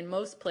labor in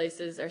most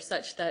places are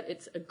such that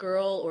it's a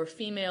girl or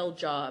female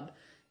job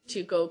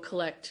to go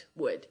collect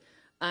wood.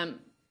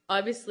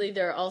 Obviously,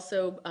 there are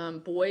also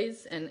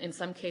boys, and in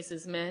some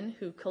cases men,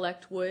 who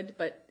collect wood,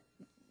 but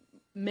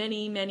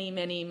many, many,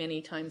 many,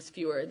 many times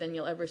fewer than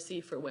you'll ever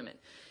see for women.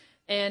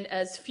 And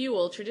as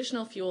fuel,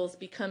 traditional fuels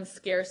become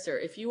scarcer.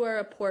 If you are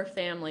a poor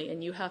family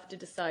and you have to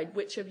decide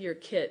which of your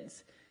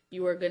kids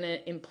you are going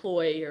to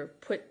employ or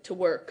put to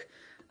work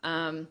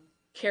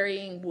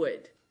carrying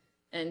wood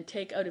and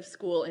take out of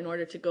school in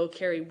order to go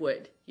carry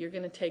wood, you're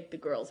going to take the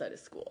girls out of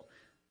school.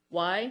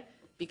 Why?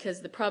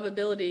 Because the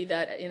probability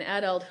that in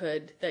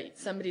adulthood that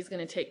somebody's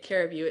going to take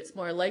care of you, it's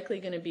more likely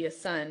going to be a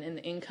son, and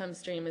the income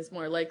stream is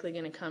more likely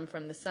going to come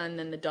from the son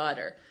than the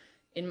daughter.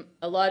 in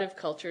a lot of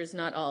cultures,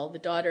 not all, the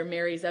daughter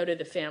marries out of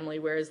the family,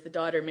 whereas the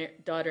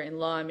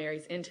daughter-in-law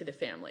marries into the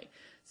family.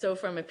 So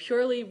from a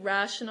purely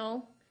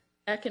rational,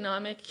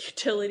 economic,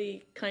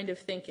 utility kind of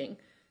thinking,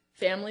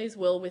 families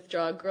will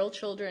withdraw girl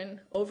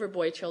children over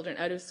boy children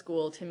out of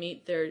school to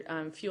meet their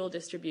fuel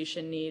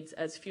distribution needs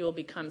as fuel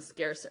becomes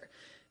scarcer.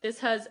 This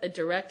has a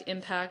direct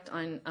impact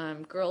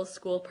on girls'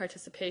 school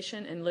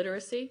participation and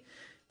literacy.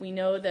 We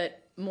know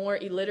that more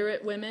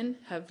illiterate women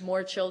have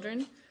more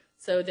children,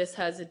 so this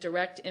has a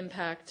direct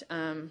impact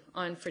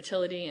on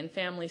fertility and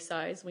family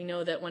size. We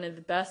know that one of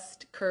the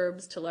best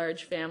curbs to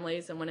large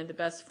families and one of the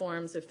best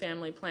forms of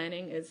family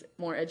planning is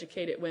more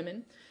educated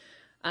women.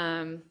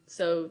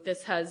 So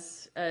this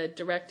has a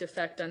direct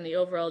effect on the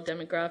overall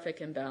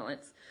demographic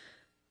imbalance.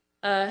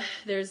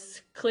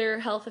 There's clear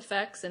health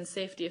effects and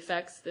safety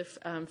effects. The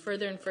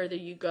further and further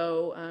you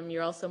go,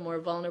 you're also more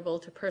vulnerable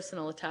to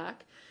personal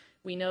attack.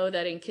 We know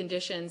that in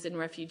conditions in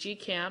refugee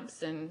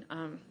camps, and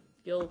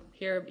you'll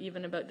hear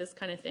even about this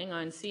kind of thing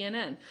on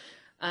CNN,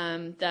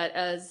 that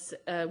as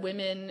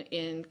women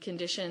in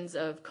conditions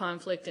of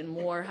conflict and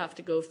war have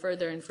to go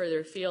further and further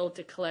afield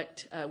to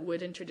collect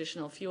wood and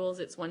traditional fuels,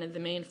 it's one of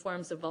the main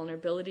forms of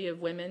vulnerability of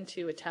women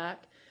to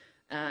attack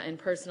and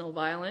personal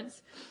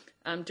violence,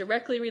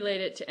 directly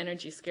related to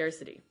energy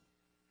scarcity.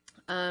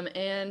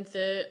 And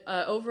the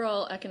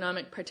overall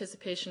economic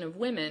participation of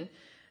women,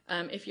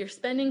 if you're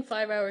spending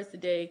 5 hours a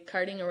day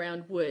carting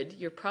around wood,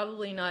 you're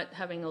probably not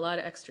having a lot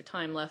of extra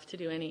time left to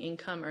do any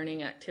income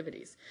earning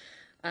activities.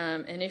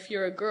 And if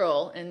you're a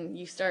girl and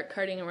you start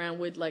carting around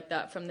wood like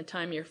that from the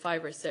time you're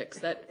 5 or 6,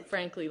 that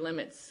frankly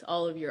limits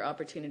all of your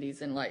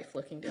opportunities in life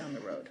looking down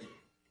the road.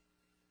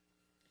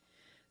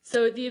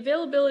 So the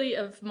availability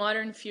of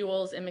modern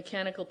fuels and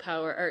mechanical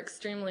power are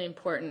extremely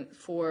important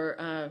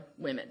for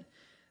women.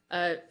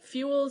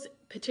 Fuels,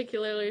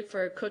 particularly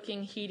for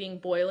cooking, heating,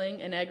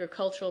 boiling, and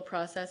agricultural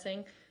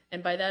processing,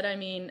 and by that I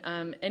mean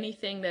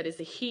anything that is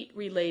a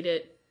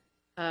heat-related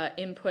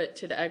input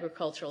to the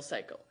agricultural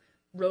cycle.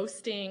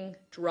 Roasting,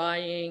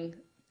 drying,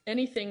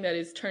 anything that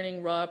is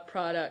turning raw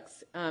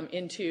products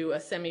into a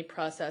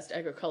semi-processed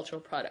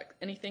agricultural product,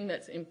 anything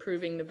that's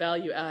improving the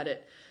value added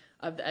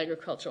of the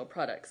agricultural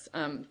products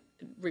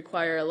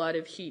require a lot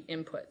of heat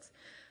inputs.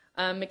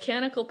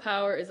 Mechanical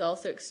power is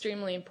also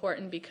extremely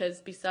important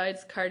because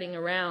besides carting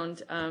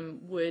around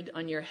wood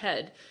on your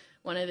head,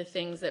 one of the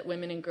things that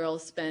women and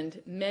girls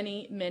spend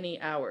many,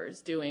 many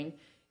hours doing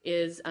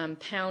is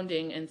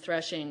pounding and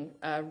threshing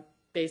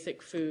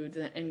basic foods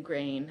and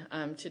grain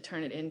to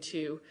turn it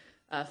into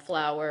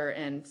flour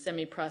and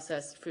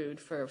semi-processed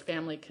food for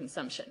family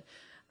consumption.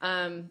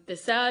 The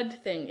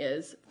sad thing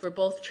is, for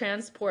both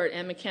transport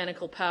and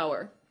mechanical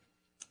power,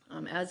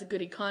 as a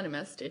good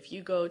economist, if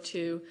you go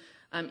to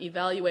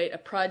evaluate a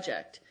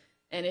project,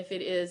 and if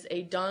it is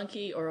a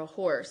donkey or a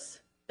horse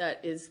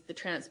that is the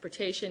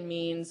transportation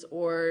means,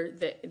 or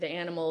the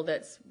animal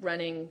that's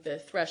running the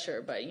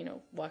thresher by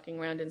walking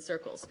around in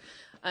circles,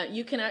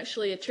 you can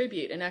actually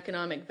attribute an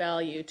economic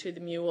value to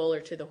the mule or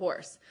to the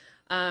horse.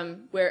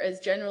 Whereas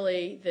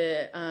generally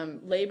the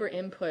labor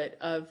input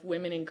of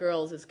women and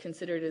girls is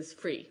considered as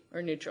free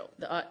or neutral.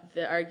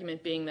 The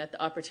argument being that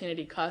the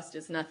opportunity cost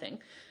is nothing,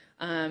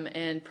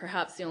 and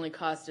perhaps the only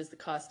cost is the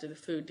cost of the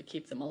food to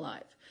keep them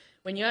alive.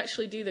 When you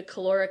actually do the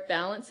caloric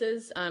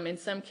balances, in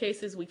some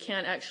cases we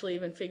can't actually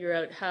even figure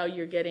out how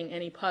you're getting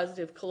any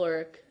positive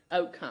caloric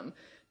outcome,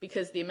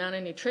 because the amount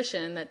of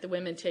nutrition that the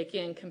women take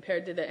in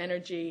compared to the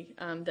energy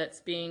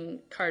that's being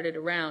carted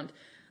around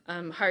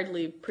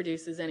hardly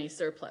produces any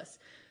surplus.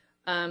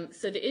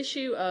 So the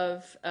issue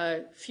of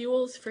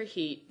fuels for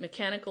heat,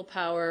 mechanical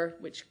power,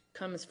 which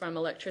comes from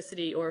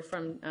electricity or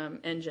from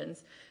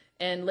engines,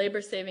 and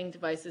labor-saving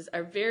devices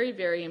are very,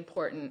 very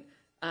important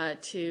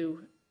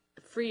to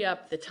free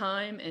up the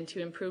time and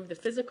to improve the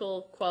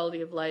physical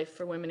quality of life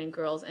for women and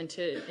girls, and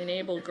to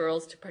enable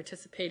girls to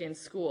participate in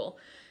school.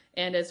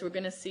 And as we're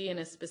going to see in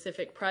a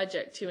specific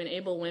project, to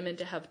enable women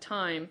to have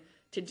time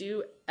to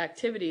do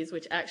activities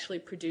which actually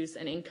produce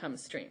an income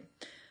stream.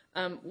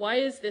 Why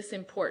is this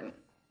important?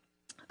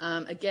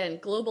 Again,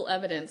 global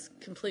evidence,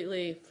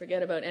 completely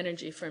forget about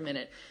energy for a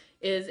minute,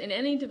 is in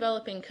any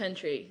developing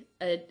country,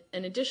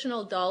 an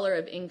additional dollar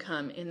of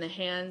income in the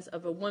hands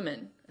of a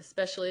woman,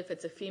 especially if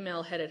it's a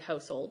female-headed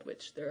household,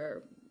 which there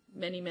are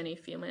many, many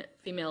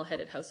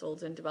female-headed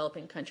households in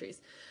developing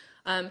countries,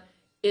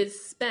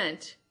 is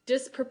spent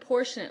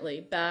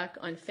disproportionately back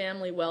on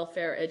family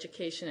welfare,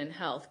 education, and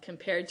health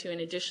compared to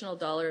an additional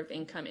dollar of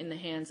income in the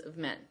hands of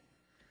men.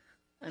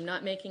 I'm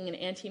not making an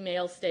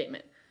anti-male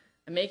statement.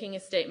 I'm making a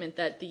statement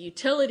that the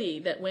utility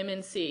that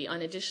women see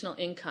on additional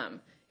income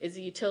is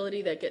a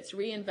utility that gets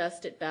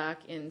reinvested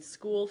back in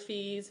school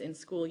fees, in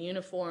school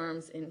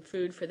uniforms, in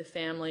food for the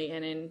family,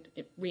 and in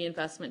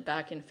reinvestment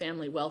back in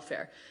family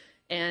welfare.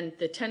 And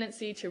the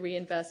tendency to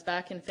reinvest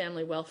back in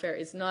family welfare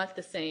is not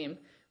the same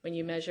when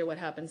you measure what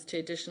happens to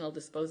additional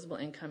disposable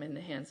income in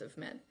the hands of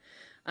men.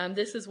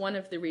 This is one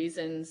of the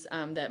reasons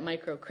that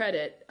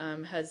microcredit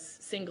has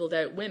singled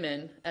out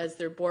women as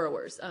their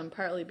borrowers,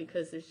 partly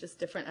because there's just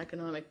different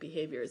economic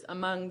behaviors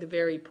among the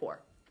very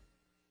poor.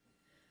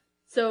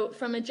 So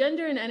from a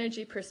gender and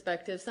energy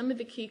perspective, some of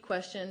the key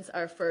questions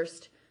are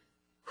first,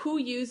 who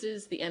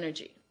uses the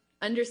energy?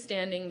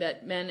 Understanding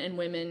that men and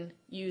women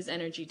use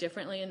energy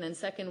differently. And then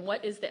second,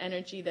 what is the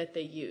energy that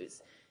they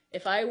use?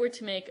 If I were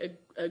to make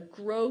a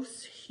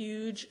gross,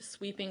 huge,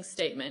 sweeping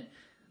statement,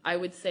 I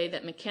would say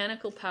that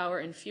mechanical power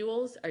and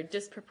fuels are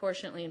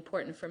disproportionately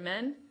important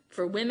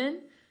for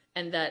women,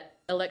 and that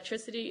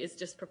electricity is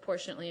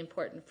disproportionately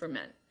important for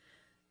men.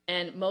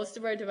 And most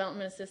of our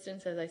development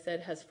assistance, as I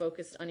said, has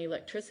focused on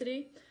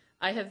electricity.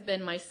 I have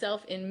been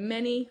myself in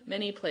many,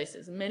 many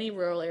places, many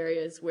rural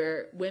areas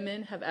where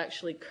women have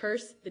actually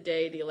cursed the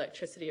day the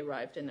electricity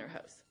arrived in their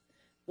house.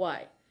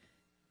 Why?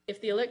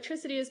 If the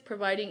electricity is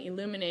providing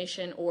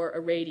illumination or a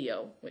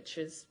radio, which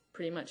is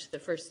pretty much the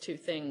first two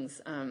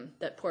things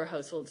that poor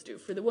households do,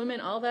 for the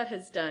woman, all that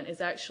has done is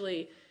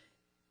actually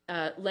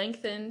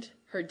lengthened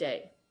her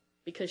day,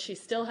 because she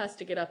still has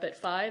to get up at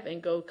 5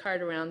 and go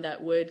cart around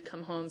that wood,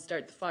 come home,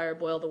 start the fire,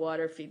 boil the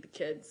water, feed the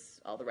kids,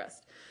 all the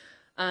rest.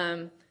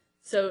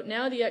 So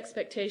now the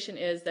expectation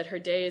is that her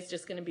day is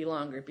just going to be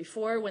longer.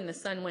 Before, when the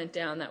sun went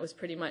down, that was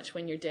pretty much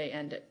when your day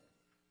ended.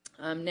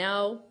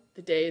 Now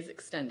the day is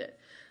extended.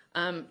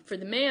 For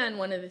the man,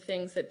 one of the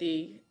things that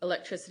the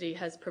electricity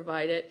has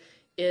provided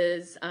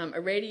is a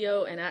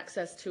radio and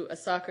access to a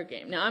soccer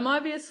game. Now, I'm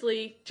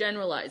obviously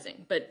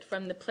generalizing, but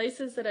from the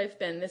places that I've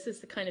been, this is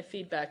the kind of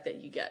feedback that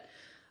you get.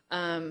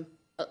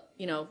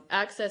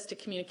 Access to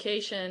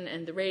communication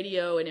and the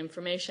radio and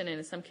information, and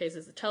in some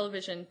cases the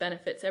television,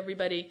 benefits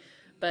everybody.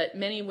 But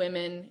many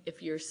women,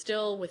 if you're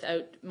still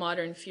without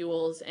modern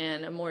fuels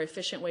and a more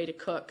efficient way to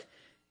cook,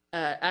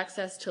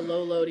 access to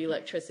low-load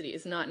electricity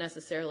is not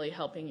necessarily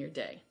helping your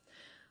day.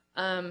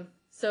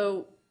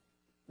 So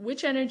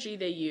which energy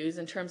they use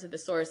in terms of the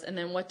source, and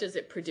then what does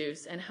it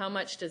produce, and how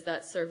much does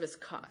that service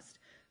cost?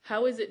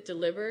 How is it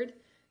delivered,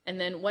 and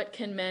then what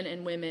can men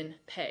and women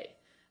pay?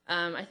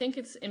 I think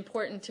it's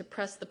important to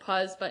press the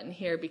pause button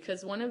here,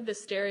 because one of the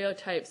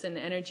stereotypes in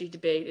the energy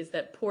debate is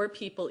that poor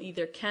people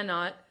either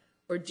cannot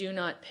or do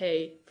not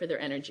pay for their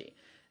energy.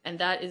 And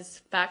that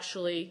is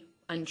factually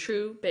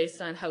untrue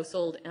based on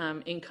household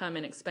income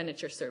and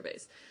expenditure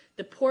surveys.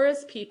 The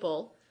poorest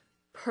people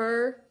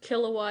per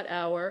kilowatt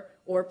hour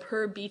or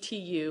per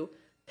BTU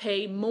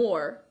pay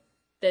more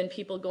than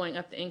people going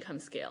up the income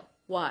scale.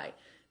 Why?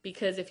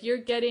 Because if you're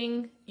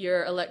getting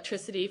your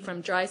electricity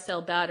from dry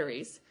cell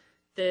batteries,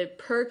 the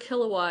per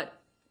kilowatt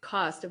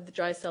cost of the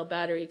dry cell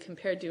battery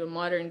compared to a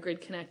modern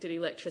grid connected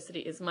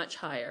electricity is much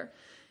higher.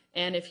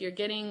 And if you're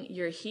getting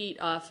your heat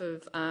off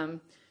of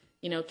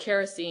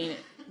kerosene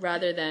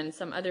rather than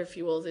some other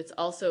fuels, it's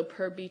also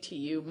per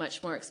BTU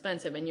much more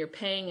expensive, and you're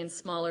paying in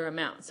smaller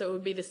amounts. So it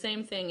would be the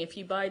same thing if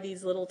you buy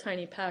these little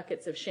tiny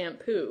packets of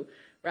shampoo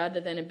rather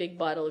than a big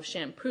bottle of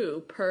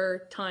shampoo.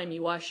 Per time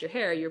you wash your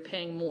hair, you're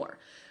paying more.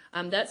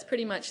 That's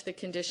pretty much the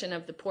condition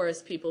of the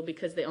poorest people,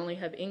 because they only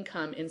have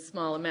income in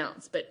small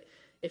amounts. But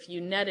if you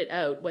net it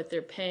out, what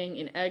they're paying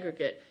in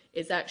aggregate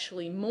is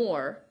actually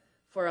more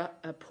for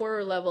a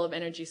poorer level of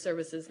energy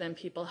services than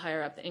people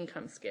higher up the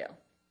income scale.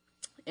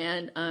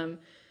 And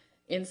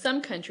in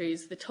some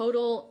countries, the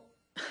total,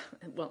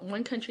 well,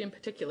 one country in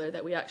particular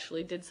that we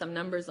actually did some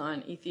numbers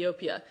on,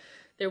 Ethiopia,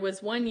 there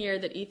was 1 year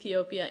that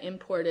Ethiopia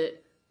imported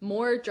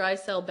more dry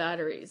cell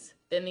batteries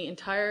than the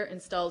entire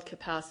installed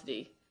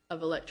capacity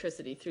of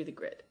electricity through the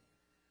grid.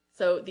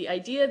 So the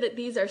idea that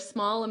these are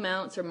small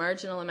amounts or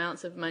marginal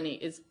amounts of money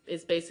is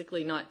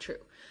basically not true.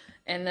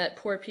 And that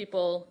poor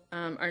people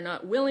are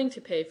not willing to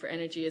pay for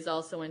energy is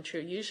also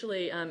untrue.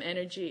 Usually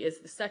energy is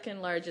the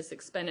second largest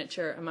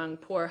expenditure among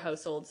poor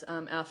households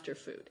after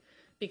food,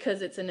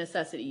 because it's a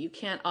necessity. You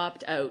can't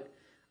opt out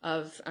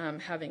of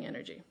having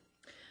energy.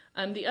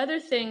 The other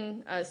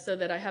thing, so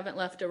that I haven't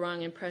left a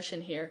wrong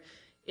impression here,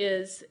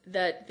 is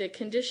that the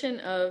condition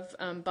of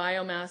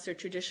biomass or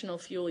traditional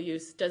fuel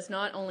use does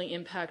not only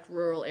impact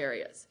rural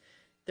areas.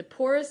 The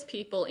poorest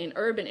people in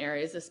urban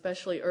areas,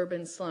 especially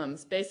urban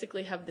slums,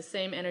 basically have the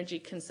same energy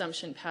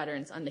consumption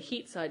patterns on the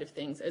heat side of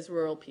things as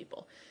rural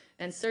people.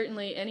 And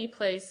certainly any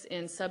place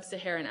in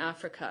sub-Saharan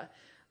Africa,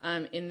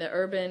 in the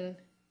urban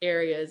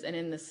areas and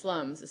in the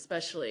slums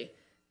especially,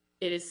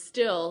 it is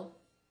still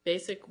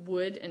basic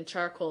wood and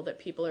charcoal that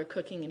people are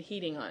cooking and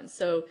heating on.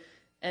 So,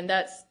 and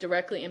that's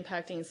directly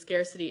impacting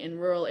scarcity in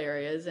rural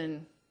areas.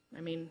 And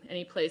I mean,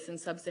 any place in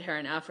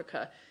sub-Saharan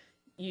Africa,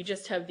 you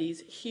just have these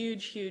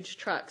huge, huge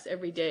trucks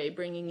every day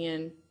bringing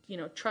in,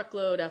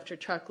 truckload after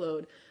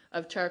truckload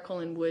of charcoal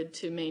and wood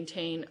to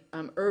maintain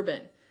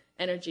urban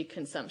energy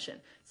consumption.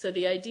 So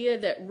the idea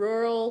that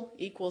rural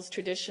equals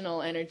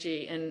traditional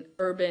energy and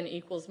urban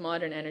equals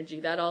modern energy,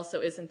 that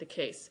also isn't the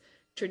case.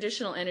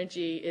 Traditional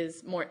energy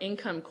is more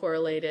income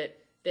correlated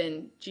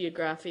than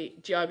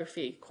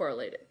geography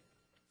correlated.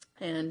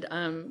 And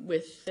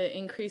with the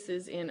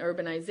increases in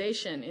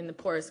urbanization in the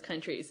poorest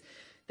countries,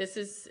 this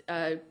is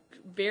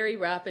very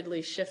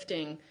rapidly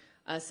shifting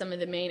some of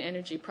the main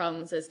energy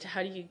problems as to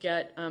how do you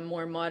get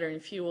more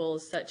modern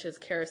fuels such as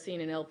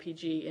kerosene and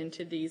LPG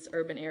into these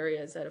urban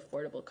areas at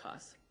affordable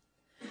costs.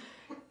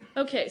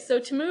 Okay, so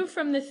to move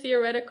from the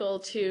theoretical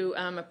to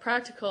a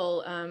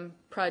practical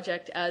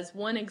project as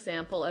one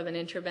example of an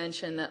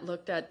intervention that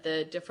looked at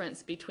the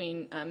difference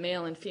between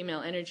male and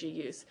female energy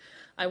use,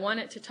 I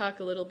wanted to talk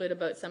a little bit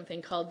about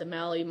something called the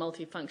Mali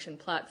Multifunction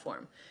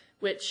Platform,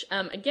 which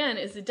again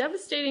is a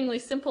devastatingly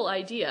simple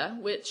idea,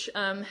 which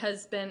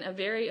has been a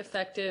very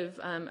effective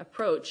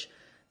approach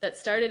that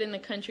started in the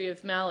country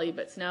of Mali,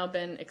 but's now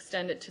been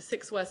extended to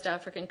 6 West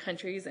African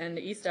countries, and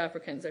the East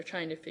Africans are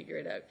trying to figure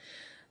it out.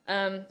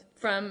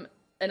 From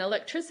an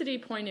electricity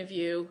point of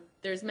view,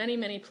 there's many,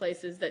 many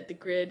places that the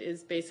grid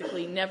is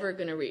basically never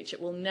going to reach.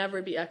 It will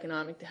never be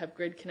economic to have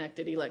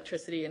grid-connected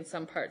electricity in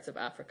some parts of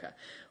Africa.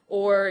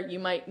 Or you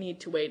might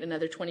need to wait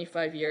another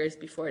 25 years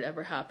before it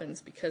ever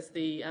happens because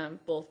the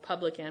both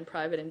public and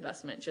private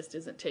investment just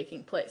isn't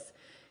taking place.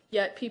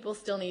 Yet people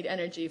still need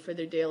energy for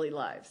their daily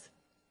lives.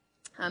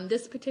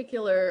 This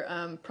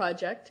particular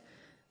project,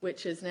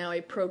 which is now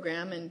a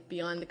program and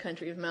beyond the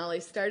country of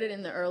Mali, started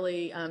in the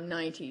early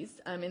 90s.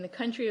 In the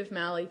country of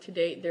Mali to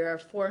date, there are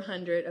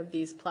 400 of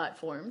these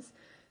platforms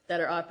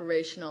that are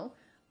operational.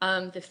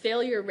 The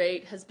failure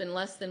rate has been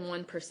less than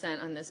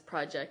 1% on this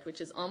project,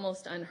 which is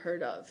almost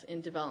unheard of in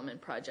development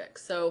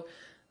projects. So,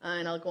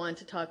 and I'll go on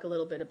to talk a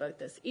little bit about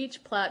this.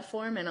 Each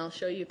platform, and I'll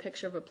show you a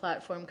picture of a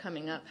platform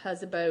coming up,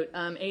 has about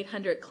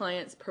 800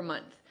 clients per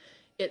month.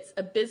 It's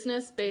a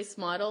business-based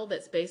model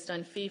that's based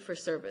on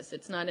fee-for-service.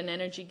 It's not an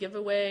energy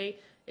giveaway.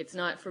 It's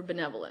not for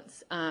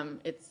benevolence.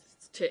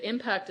 It's to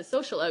impact a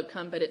social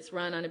outcome, but it's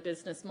run on a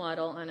business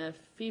model on a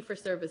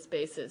fee-for-service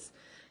basis.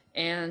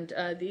 And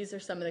these are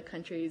some of the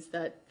countries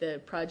that the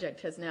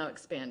project has now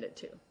expanded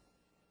to.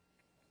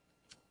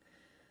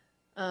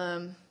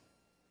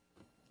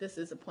 This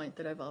is a point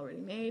that I've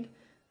already made,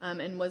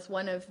 and was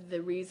one of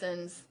the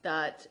reasons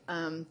that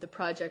the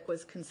project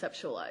was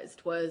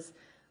conceptualized, was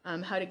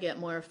how to get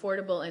more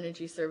affordable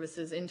energy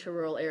services into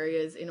rural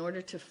areas in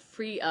order to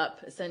free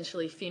up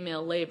essentially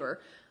female labor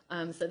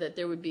so that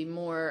there would be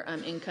more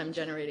income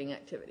generating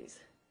activities.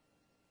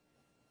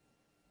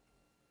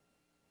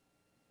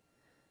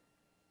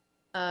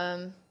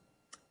 The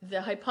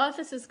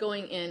hypothesis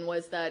going in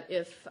was that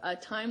if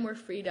time were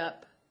freed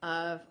up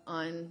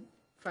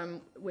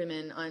from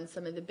women on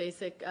some of the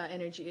basic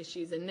energy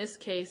issues, in this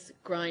case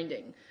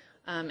grinding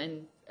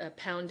and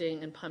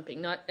pounding and pumping,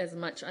 not as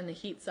much on the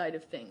heat side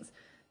of things,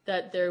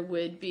 that there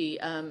would be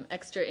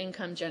extra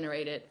income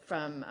generated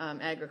from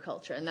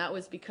agriculture. And that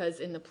was because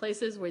in the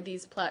places where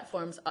these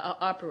platforms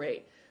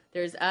operate,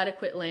 there's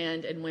adequate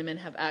land and women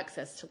have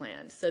access to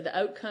land. So the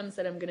outcomes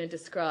that I'm going to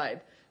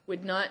describe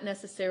would not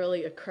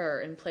necessarily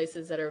occur in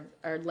places that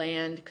are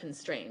land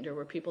constrained or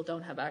where people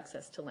don't have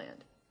access to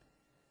land.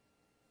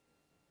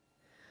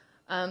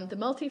 The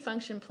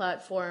multifunction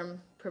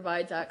platform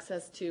provides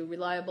access to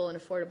reliable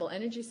and affordable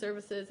energy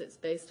services. It's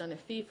based on a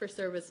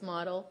fee-for-service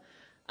model.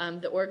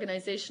 The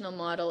organizational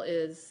model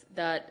is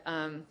that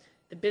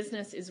the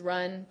business is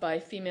run by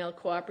female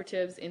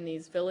cooperatives in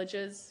these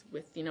villages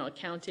with,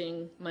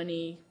 accounting,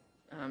 money,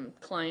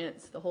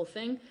 clients, the whole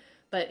thing.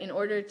 But in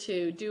order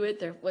to do it,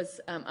 there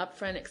was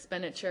upfront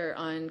expenditure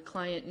on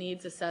client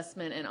needs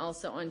assessment and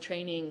also on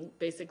training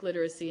basic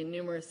literacy and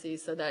numeracy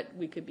so that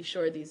we could be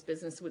sure these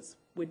businesses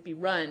would be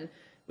run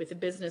with a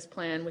business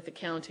plan, with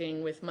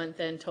accounting, with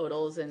month-end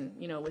totals, and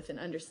with an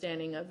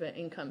understanding of an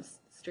income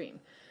stream.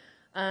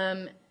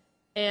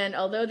 And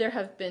although there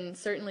have been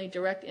certainly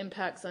direct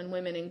impacts on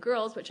women and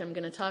girls, which I'm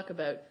going to talk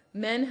about,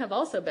 men have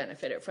also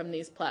benefited from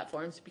these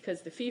platforms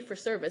because the fee for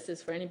service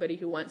is for anybody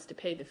who wants to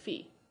pay the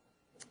fee.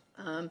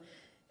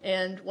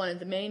 And one of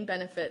the main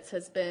benefits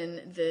has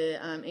been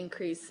the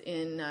increase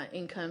in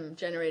income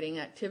generating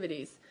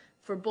activities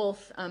for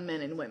both men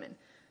and women.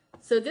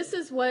 So this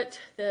is what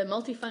the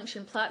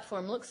multifunction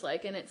platform looks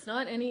like, and it's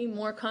not any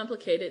more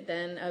complicated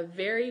than a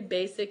very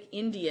basic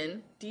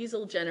Indian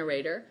diesel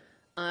generator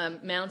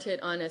mounted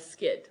on a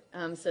skid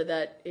so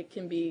that it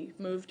can be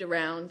moved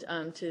around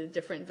to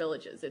different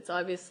villages. It's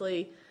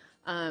obviously,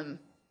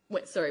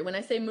 when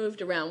I say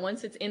moved around,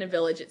 once it's in a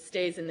village, it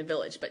stays in the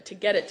village. But to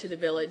get it to the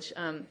village,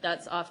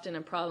 that's often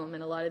a problem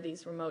in a lot of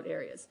these remote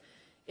areas.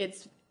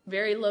 It's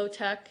very low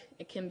tech.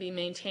 It can be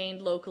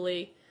maintained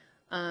locally.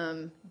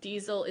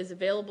 Diesel is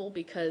available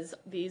because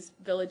these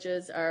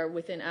villages are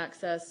within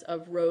access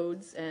of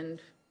roads, and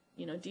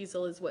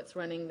diesel is what's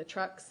running the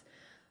trucks.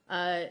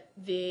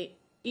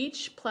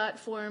 Each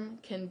platform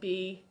can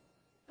be,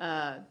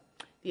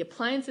 the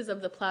appliances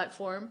of the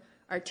platform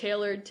are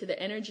tailored to the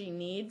energy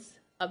needs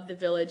of the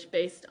village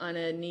based on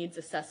a needs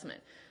assessment.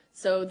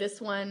 So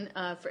this one,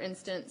 for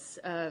instance,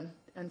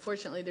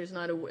 unfortunately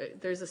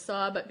there's a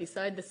saw, but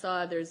beside the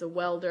saw there's a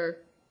welder,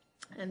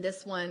 and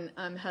this one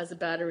has a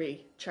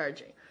battery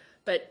charging.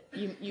 But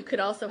you could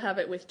also have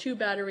it with 2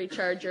 battery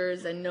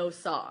chargers and no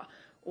saw,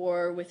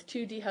 or with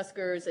 2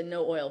 dehuskers and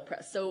no oil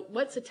press. So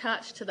what's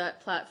attached to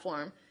that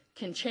platform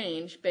can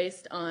change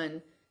based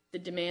on the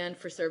demand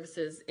for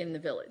services in the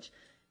village.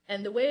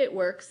 And the way it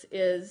works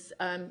is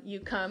you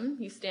come,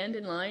 you stand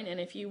in line, and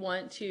if you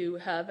want to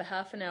have a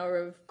half an hour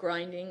of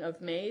grinding of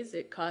maize,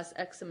 it costs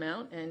X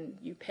amount, and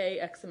you pay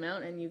X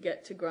amount, and you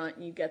get to grind,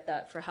 you get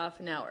that for half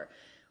an hour.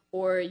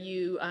 Or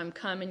you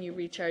come and you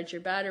recharge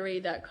your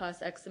battery, that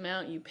costs X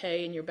amount, you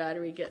pay, and your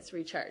battery gets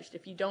recharged.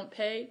 If you don't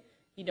pay,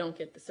 you don't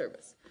get the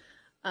service.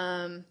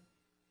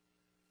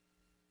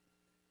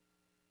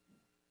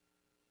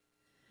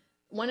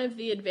 One of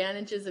the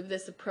advantages of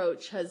this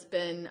approach has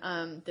been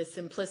the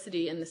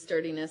simplicity and the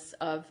sturdiness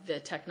of the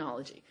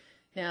technology.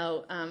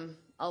 Now,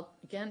 I'll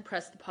again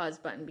press the pause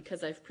button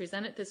because I've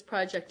presented this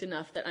project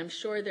enough that I'm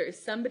sure there is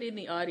somebody in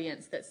the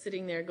audience that's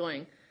sitting there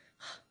going,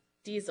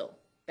 diesel,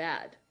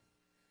 bad,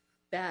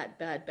 bad,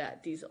 bad,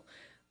 bad, diesel.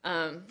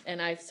 And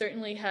I've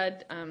certainly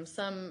had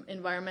some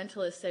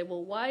environmentalists say,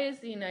 well, why is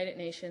the United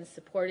Nations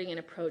supporting an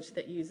approach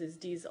that uses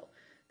diesel?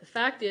 The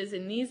fact is,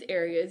 in these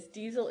areas,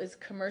 diesel is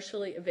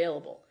commercially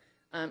available.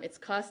 It's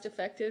cost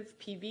effective.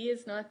 PV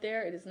is not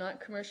there. It is not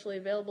commercially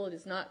available. It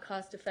is not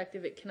cost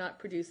effective. It cannot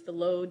produce the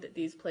load that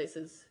these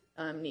places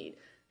need.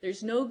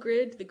 There's no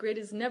grid. The grid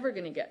is never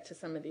going to get to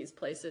some of these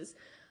places.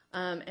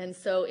 And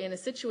so in a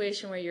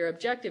situation where your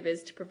objective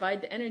is to provide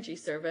the energy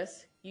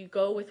service, you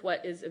go with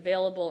what is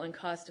available and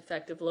cost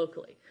effective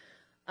locally.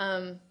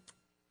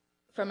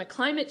 From a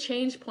climate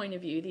change point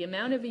of view, the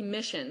amount of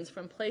emissions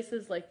from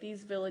places like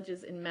these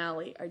villages in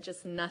Mali are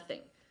just nothing.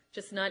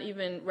 Just not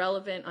even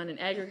relevant on an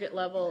aggregate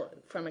level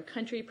from a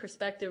country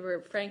perspective, or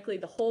frankly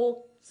the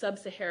whole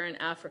sub-Saharan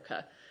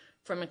Africa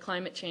from a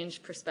climate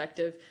change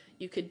perspective.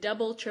 You could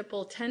double,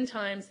 triple, 10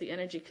 times the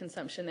energy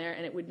consumption there,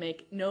 and it would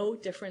make no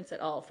difference at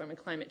all from a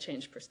climate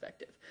change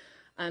perspective,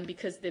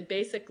 because the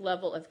basic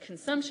level of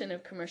consumption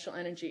of commercial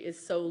energy is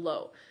so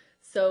low.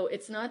 So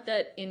it's not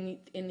that in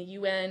the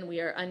UN we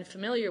are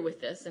unfamiliar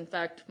with this. In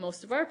fact,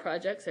 most of our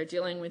projects are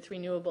dealing with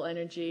renewable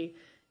energy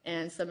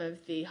and some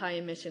of the high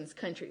emissions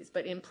countries.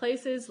 But in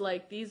places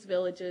like these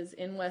villages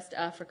in West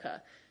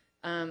Africa,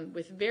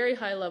 with very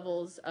high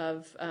levels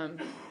of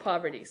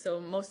poverty, so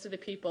most of the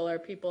people are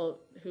people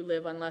who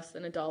live on less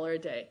than $1 a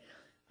day,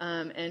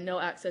 and no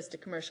access to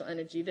commercial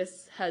energy,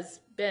 this has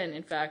been,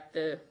 in fact,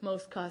 the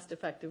most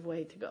cost-effective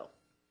way to go.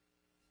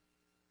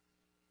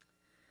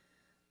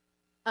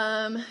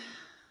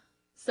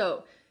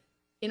 So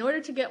in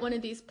order to get one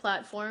of these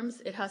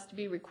platforms, it has to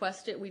be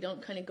requested. We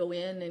don't kind of go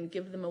in and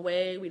give them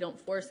away. We don't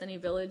force any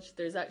village.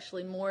 There's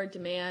actually more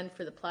demand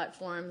for the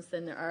platforms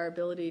than there are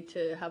ability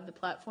to have the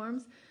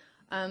platforms.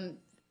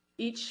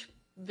 Each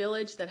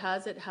village that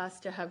has it has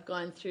to have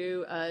gone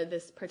through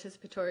this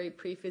participatory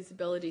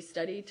pre-feasibility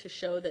study to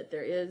show that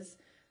there is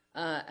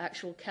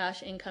actual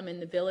cash income in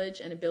the village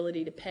and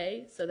ability to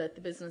pay so that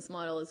the business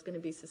model is going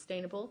to be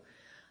sustainable.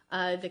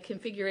 The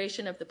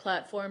configuration of the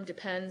platform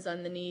depends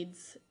on the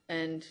needs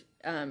and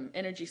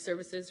energy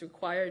services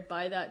required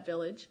by that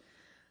village.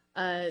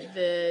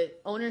 The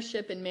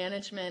ownership and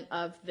management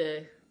of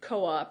the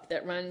co-op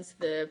that runs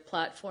the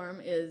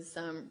platform is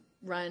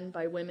run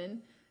by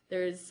women.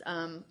 There's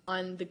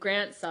on the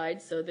grant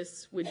side, so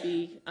this would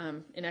be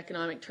in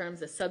economic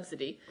terms a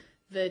subsidy.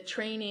 The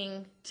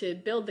training to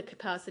build the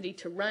capacity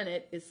to run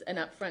it is an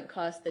upfront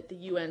cost that the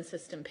UN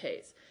system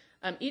pays.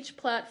 Each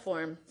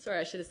platform, sorry,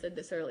 I should have said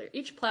this earlier,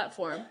 each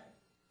platform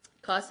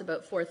costs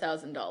about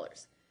 $4,000.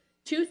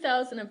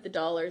 $2,000 of the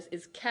dollars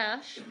is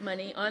cash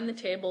money on the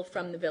table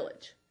from the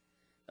village.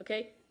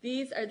 Okay?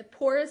 These are the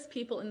poorest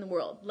people in the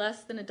world,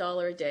 less than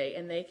 $1 a day,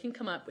 and they can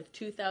come up with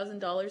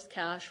 $2,000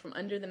 cash from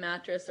under the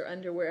mattress or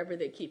under wherever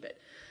they keep it.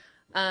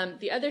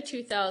 The other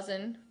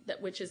 $2,000,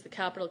 which is the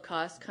capital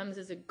cost, comes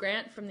as a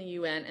grant from the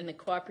UN, and the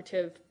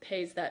cooperative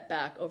pays that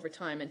back over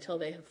time until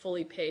they have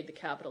fully paid the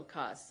capital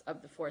costs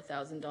of the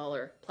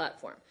 $4,000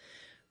 platform.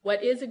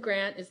 What is a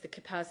grant is the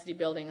capacity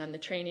building on the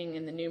training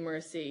and the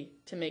numeracy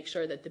to make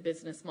sure that the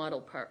business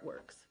model part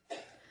works.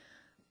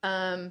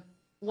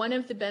 One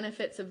of the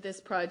benefits of this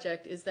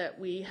project is that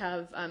we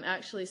have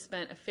actually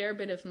spent a fair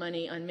bit of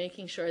money on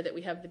making sure that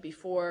we have the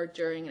before,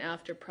 during, and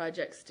after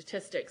project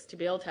statistics to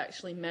be able to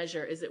actually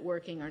measure is it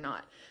working or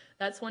not.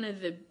 That's one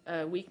of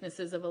the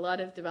weaknesses of a lot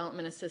of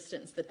development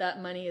assistance,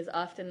 that money is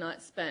often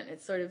not spent.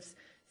 It's sort of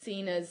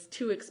seen as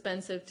too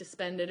expensive to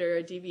spend it or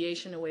a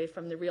deviation away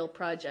from the real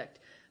project.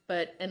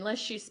 But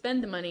unless you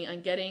spend the money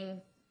on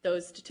getting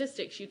those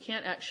statistics, you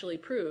can't actually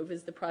prove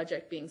is the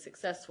project being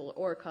successful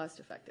or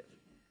cost effective.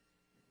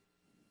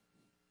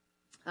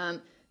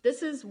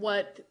 This is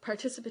what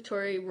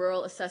participatory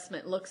rural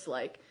assessment looks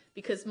like,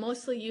 because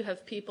mostly you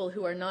have people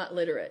who are not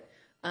literate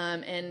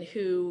and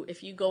who,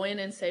 if you go in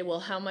and say, well,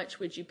 how much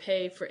would you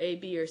pay for A,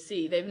 B, or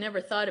C? They've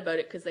never thought about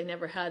it because they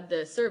never had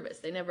the service.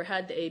 They never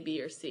had the A,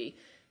 B, or C.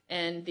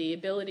 And the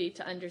ability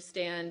to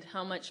understand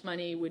how much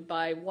money would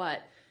buy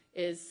what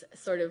is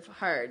sort of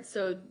hard.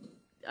 So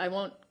I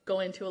won't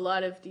go into a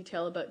lot of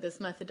detail about this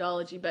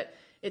methodology, but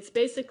it's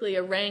basically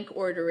a rank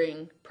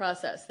ordering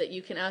process that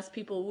you can ask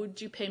people, would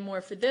you pay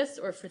more for this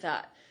or for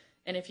that?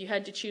 And if you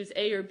had to choose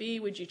A or B,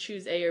 would you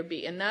choose A or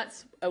B? And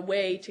that's a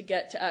way to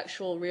get to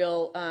actual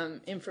real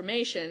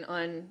information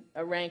on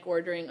a rank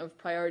ordering of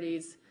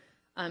priorities,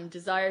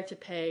 desire to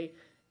pay,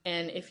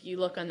 And if you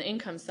look on the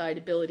income side,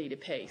 ability to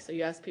pay. So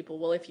you ask people,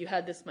 well, if you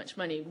had this much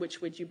money,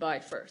 which would you buy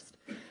first?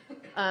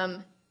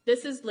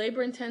 This is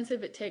labor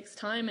intensive, it takes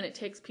time, and it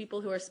takes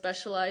people who are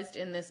specialized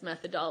in this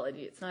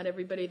methodology. It's not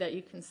everybody that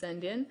you can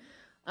send in,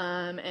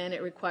 and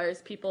it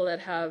requires people that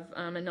have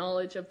a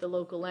knowledge of the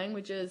local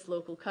languages,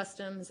 local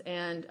customs,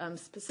 and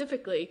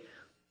specifically,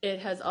 it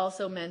has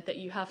also meant that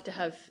you have to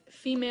have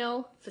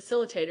female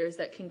facilitators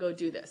that can go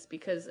do this,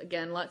 because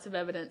again, lots of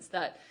evidence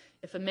that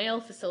if a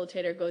male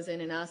facilitator goes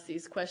in and asks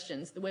these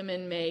questions, the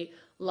women may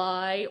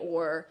lie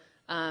or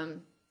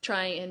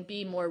try and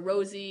be more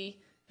rosy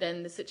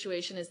than the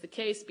situation is the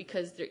case,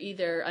 because they're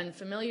either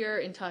unfamiliar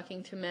in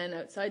talking to men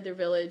outside their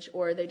village,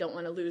 or they don't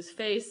want to lose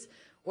face,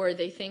 or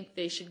they think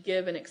they should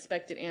give an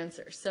expected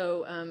answer.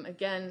 So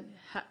again,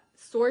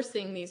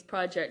 sourcing these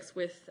projects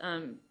with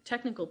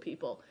technical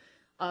people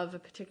of a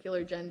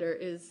particular gender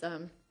is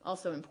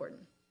also important.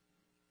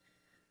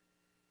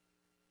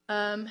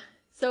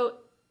 So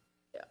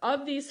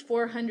of these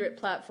 400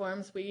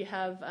 platforms, we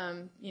have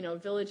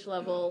village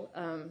level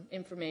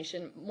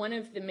information. One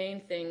of the main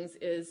things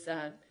is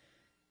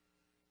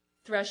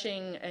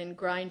threshing and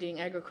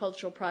grinding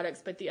agricultural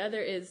products, but the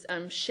other is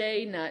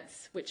shea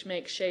nuts, which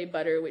make shea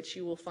butter, which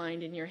you will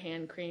find in your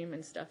hand cream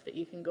and stuff that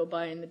you can go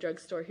buy in the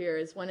drugstore here,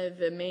 is one of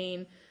the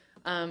main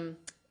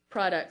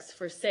products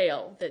for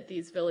sale that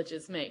these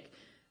villages make.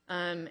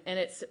 And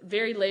it's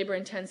very labor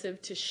intensive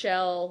to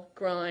shell,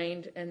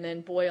 grind, and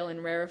then boil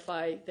and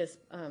rarefy this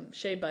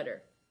shea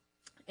butter.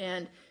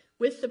 And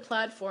with the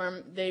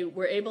platform, they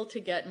were able to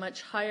get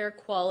much higher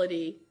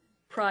quality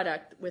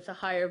product with a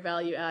higher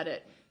value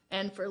added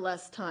and for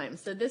less time.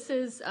 So this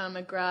is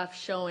a graph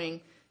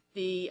showing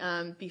the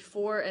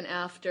before and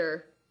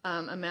after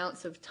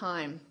amounts of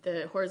time.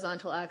 The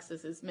horizontal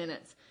axis is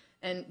minutes,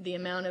 and the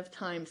amount of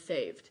time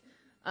saved.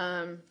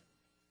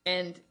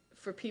 And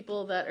for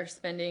people that are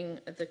spending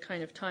the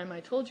kind of time I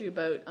told you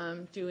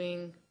about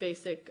doing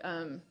basic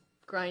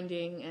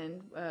grinding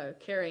and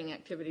carrying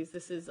activities,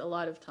 this is a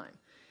lot of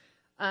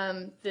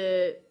time.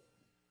 The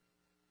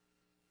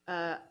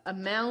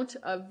amount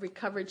of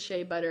recovered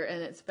shea butter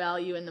and its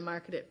value in the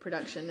market at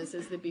production, this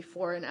is the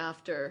before and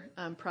after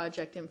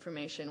project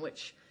information,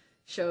 which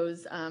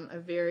shows a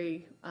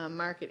very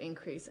market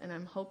increase. And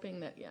I'm hoping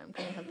that, I'm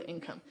going to have the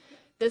income.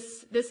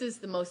 This is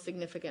the most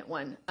significant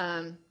one.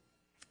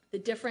 The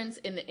difference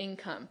in the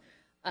income.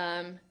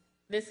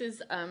 This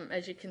is,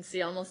 as you can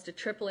see, almost a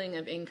tripling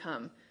of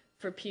income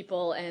for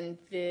people, and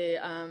the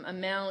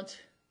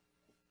amount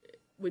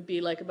would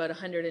be like about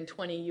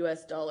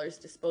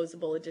 $120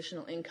 disposable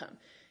additional income.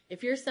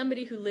 If you're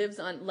somebody who lives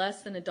on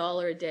less than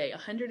 $1 a day,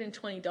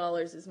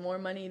 $120 is more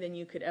money than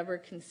you could ever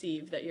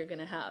conceive that you're going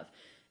to have.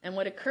 And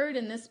what occurred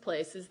in this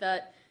place is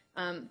that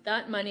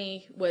that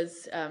money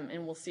was,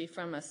 and we'll see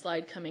from a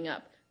slide coming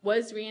up,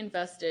 was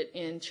reinvested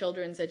in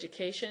children's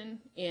education,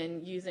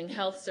 in using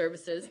health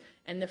services,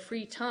 and the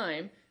free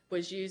time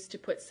was used to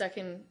put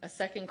a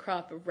second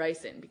crop of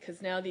rice in,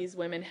 because now these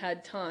women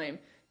had time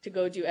to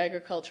go do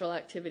agricultural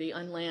activity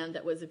on land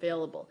that was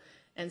available.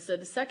 And so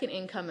the second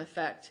income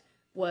effect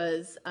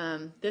was,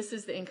 this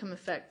is the income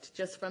effect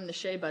just from the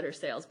shea butter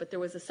sales, but there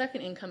was a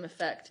second income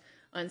effect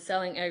on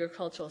selling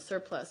agricultural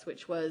surplus,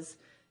 which was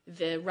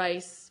the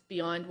rice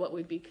beyond what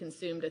would be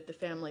consumed at the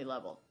family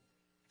level.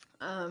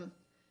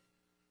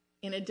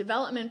 In a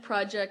development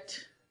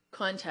project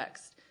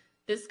context,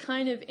 this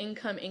kind of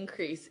income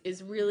increase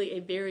is really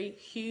a very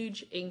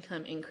huge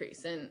income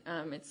increase, and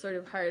it's sort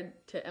of hard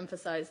to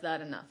emphasize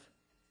that enough.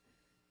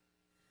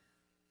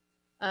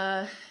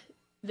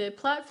 The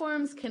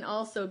platforms can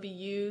also be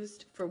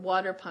used for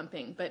water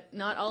pumping, but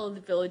not all of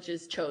the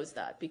villages chose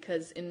that,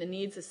 because in the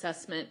needs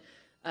assessment,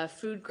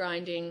 food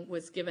grinding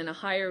was given a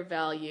higher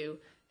value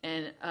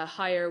and a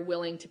higher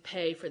willing to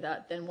pay for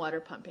that than water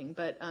pumping.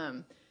 But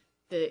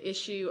the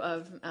issue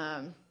of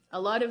a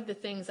lot of the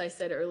things I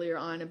said earlier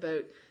on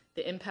about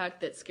the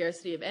impact that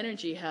scarcity of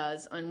energy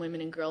has on women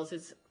and girls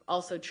is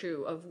also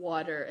true of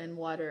water and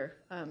water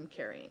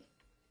carrying.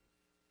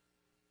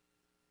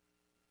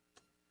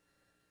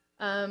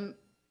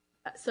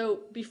 So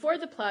before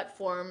the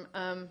platform,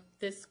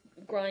 this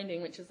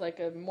grinding, which is like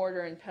a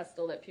mortar and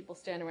pestle that people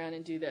stand around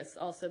and do this,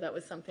 also that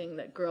was something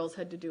that girls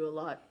had to do a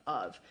lot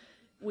of.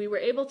 We were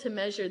able to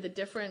measure the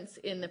difference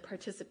in the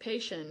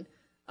participation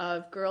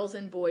of girls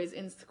and boys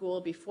in school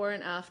before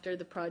and after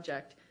the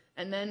project.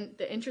 And then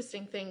the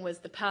interesting thing was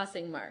the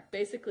passing mark.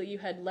 Basically, you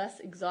had less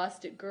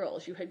exhausted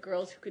girls. You had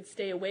girls who could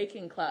stay awake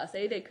in class.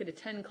 A, they could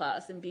attend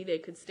class, and B, they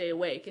could stay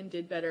awake and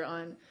did better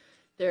on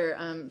their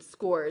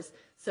scores.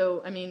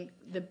 So, I mean,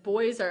 the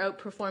boys are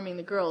outperforming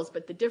the girls,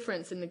 but the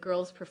difference in the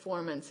girls'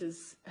 performance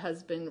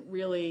has been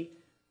really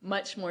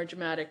much more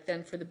dramatic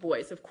than for the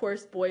boys. Of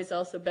course, boys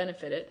also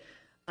benefited.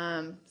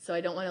 So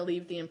I don't want to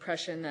leave the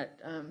impression that,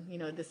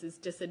 this is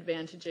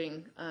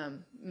disadvantaging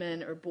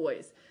men or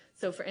boys.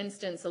 So, for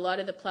instance, a lot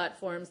of the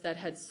platforms that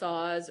had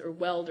saws or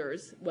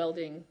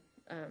welding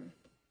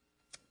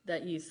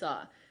that you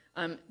saw,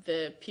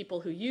 the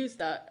people who use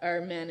that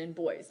are men and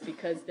boys,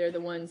 because they're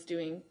the ones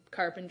doing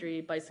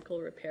carpentry,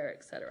 bicycle repair,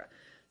 etc.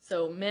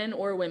 So men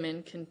or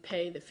women can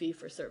pay the fee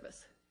for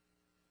service.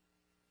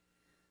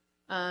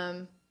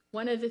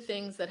 One of the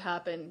things that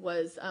happened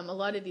was a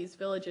lot of these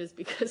villages,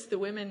 because the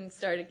women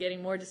started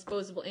getting more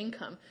disposable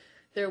income,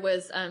 there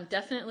was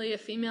definitely a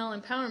female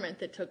empowerment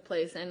that took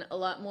place and a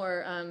lot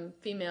more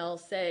female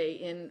say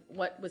in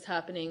what was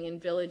happening in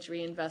village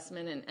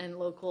reinvestment and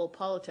local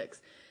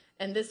politics.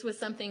 And this was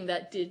something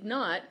that did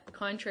not,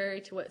 contrary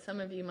to what some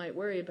of you might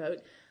worry about,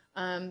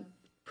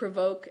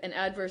 provoke an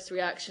adverse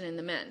reaction in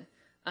the men.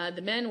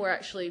 The men were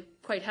actually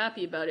quite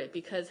happy about it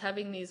because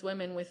having these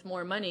women with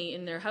more money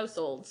in their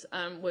households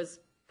was a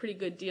pretty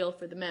good deal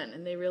for the men,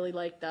 and they really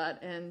liked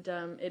that. And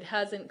it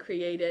hasn't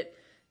created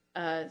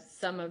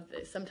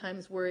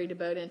sometimes worried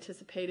about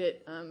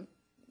anticipated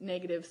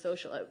negative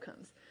social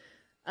outcomes.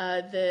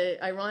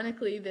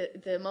 Ironically,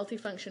 the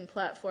multifunction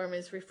platform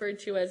is referred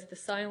to as the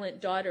silent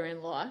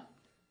daughter-in-law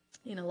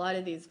in a lot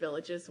of these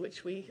villages,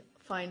 which we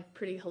find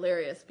pretty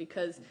hilarious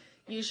because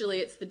usually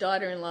it's the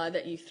daughter-in-law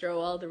that you throw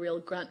all the real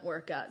grunt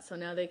work at. So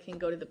now they can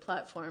go to the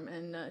platform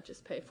and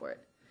just pay for it.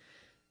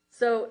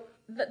 So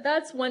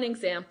that's one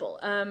example.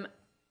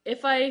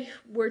 If I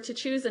were to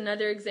choose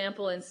another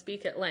example and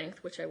speak at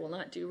length, which I will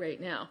not do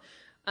right now,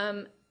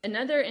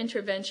 another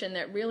intervention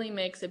that really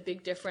makes a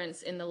big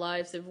difference in the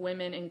lives of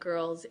women and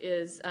girls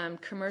is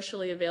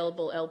commercially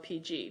available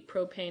LPG,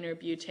 propane or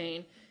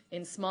butane,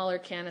 in smaller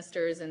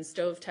canisters and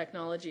stove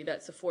technology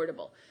that's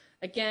affordable.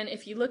 Again,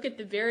 if you look at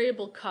the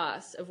variable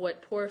costs of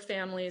what poor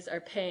families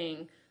are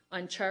paying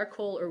on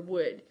charcoal or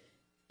wood,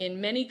 in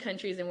many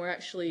countries, and we're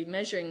actually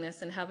measuring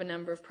this and have a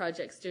number of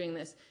projects doing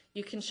this,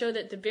 you can show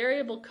that the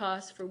variable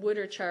cost for wood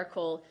or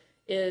charcoal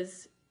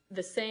is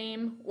the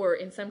same, or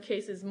in some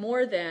cases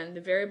more than,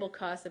 the variable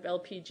cost of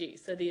LPG.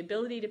 So the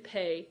ability to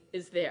pay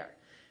is there.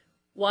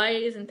 Why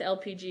isn't the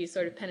LPG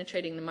sort of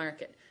penetrating the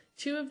market?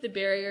 Two of the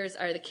barriers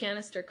are the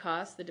canister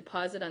cost, the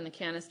deposit on the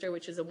canister,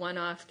 which is a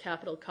one-off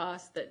capital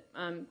cost that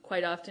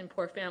quite often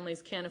poor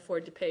families can't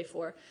afford to pay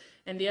for.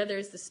 And the other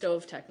is the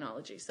stove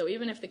technology. So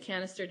even if the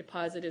canister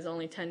deposit is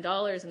only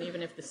 $10 and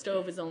even if the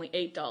stove is only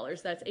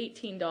 $8, that's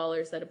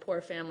 $18 that a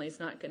poor family is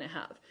not going to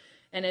have.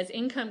 And as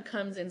income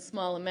comes in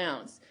small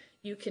amounts,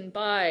 you can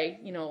buy,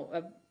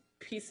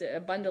 a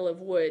bundle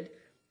of wood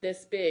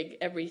this big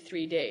every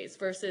 3 days,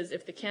 versus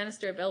if the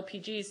canister of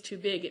LPG is too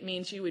big, it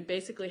means you would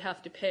basically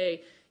have to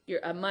pay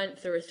a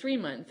month or a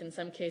 3-month, in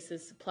some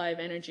cases, supply of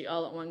energy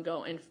all at one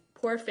go. And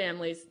poor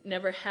families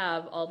never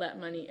have all that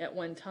money at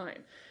one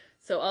time.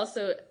 So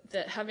also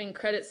that having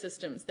credit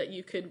systems that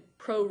you could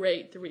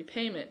prorate the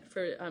repayment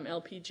for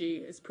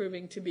LPG is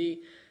proving to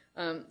be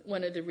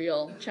one of the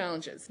real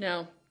challenges.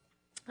 Now,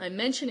 I'm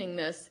mentioning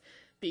this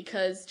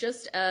because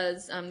just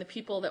as the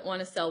people that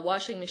want to sell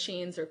washing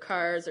machines or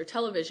cars or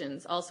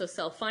televisions also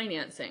sell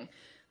financing,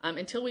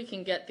 until we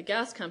can get the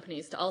gas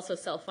companies to also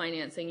sell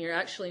financing, you're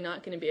actually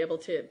not going to be able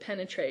to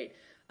penetrate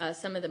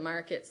some of the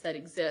markets that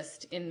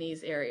exist in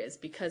these areas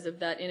because of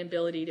that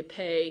inability to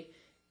pay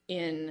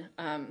in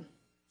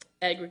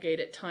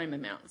aggregated time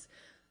amounts.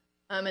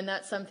 And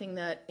that's something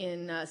that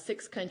in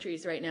 6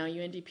 countries right now,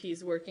 UNDP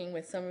is working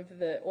with some of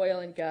the oil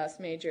and gas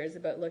majors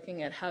about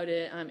looking at how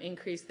to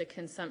increase the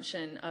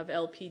consumption of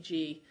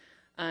LPG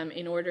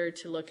in order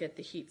to look at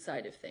the heat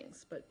side of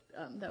things. But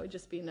that would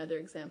just be another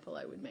example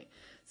I would make.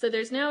 So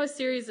there's now a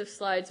series of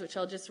slides which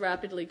I'll just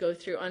rapidly go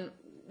through on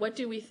what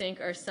do we think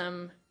are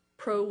some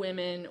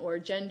pro-women or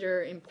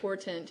gender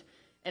important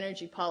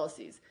energy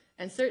policies.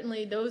 And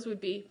certainly those would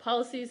be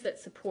policies that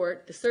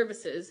support the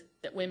services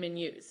that women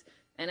use.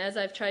 And as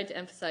I've tried to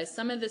emphasize,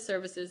 some of the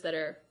services that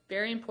are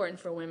very important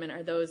for women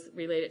are those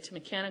related to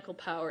mechanical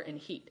power and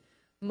heat.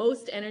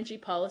 Most energy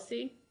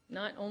policy,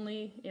 not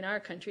only in our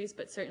countries,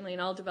 but certainly in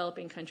all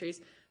developing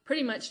countries,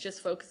 pretty much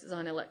just focuses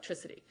on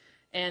electricity.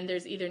 And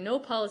there's either no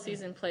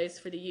policies in place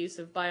for the use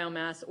of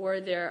biomass, or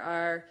there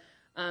are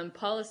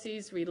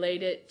policies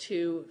related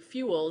to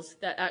fuels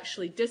that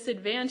actually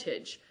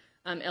disadvantage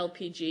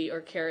LPG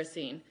or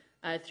kerosene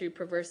through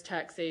perverse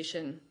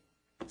taxation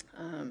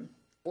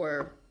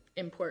or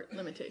import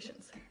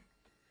limitations.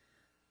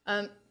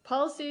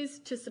 Policies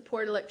to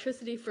support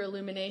electricity for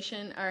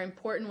illumination are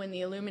important when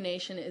the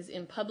illumination is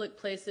in public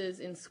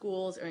places, in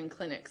schools, or in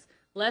clinics.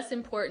 Less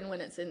important when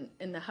it's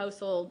in the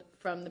household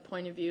from the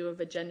point of view of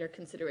a gender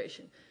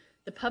consideration.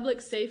 The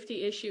public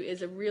safety issue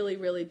is a really,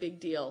 really big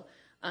deal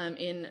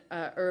in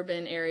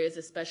urban areas,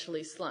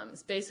 especially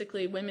slums.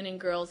 Basically, women and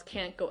girls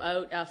can't go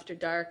out after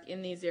dark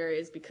in these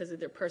areas because of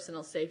their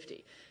personal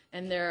safety.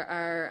 And there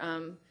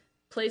are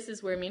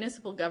places where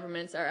municipal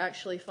governments are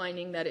actually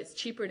finding that it's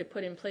cheaper to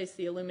put in place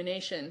the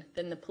illumination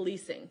than the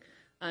policing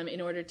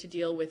in order to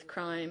deal with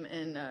crime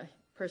and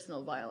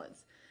personal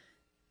violence.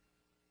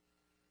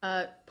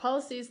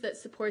 Policies that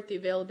support the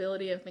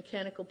availability of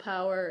mechanical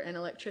power and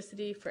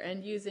electricity for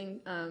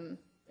end-using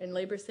and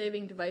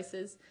labor-saving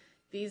devices.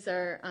 These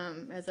are,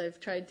 as I've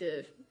tried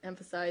to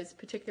emphasize,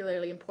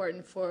 particularly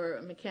important for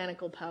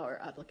mechanical power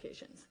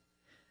applications.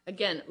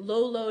 Again,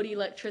 low-load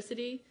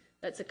electricity,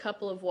 that's a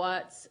couple of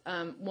watts,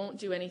 won't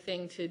do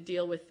anything to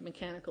deal with the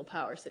mechanical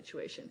power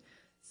situation.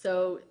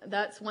 So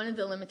that's one of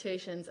the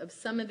limitations of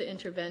some of the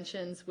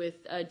interventions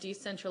with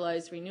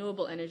decentralized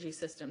renewable energy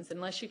systems.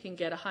 Unless you can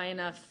get a high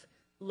enough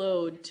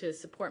load to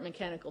support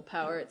mechanical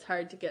power, it's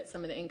hard to get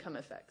some of the income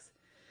effects.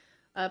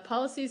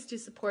 Policies to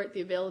support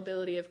the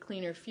availability of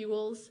cleaner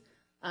fuels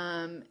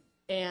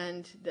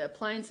and the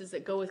appliances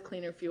that go with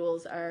cleaner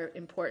fuels are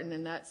important,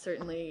 and that's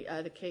certainly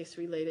the case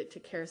related to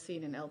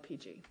kerosene and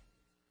LPG.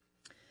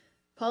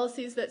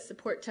 Policies that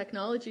support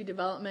technology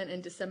development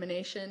and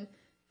dissemination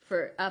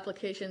for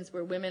applications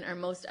where women are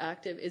most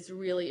active is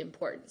really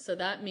important. So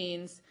that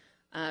means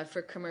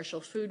for commercial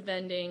food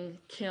vending,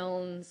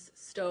 kilns,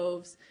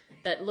 stoves,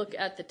 that look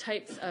at the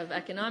types of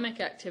economic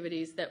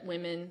activities that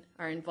women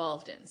are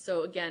involved in.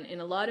 So again, in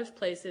a lot of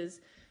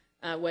places,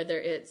 whether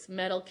it's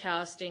metal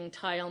casting,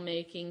 tile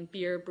making,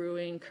 beer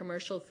brewing,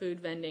 commercial food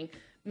vending,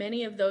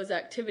 many of those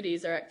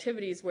activities are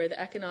activities where the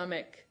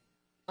economic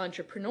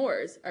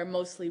entrepreneurs are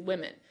mostly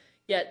women.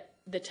 Yet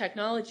the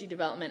technology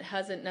development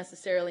hasn't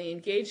necessarily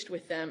engaged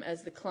with them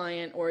as the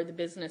client or the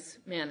business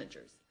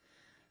managers.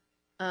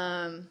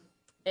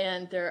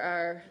 And there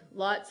are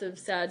lots of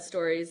sad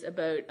stories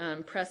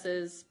about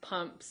presses,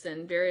 pumps,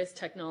 and various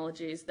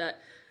technologies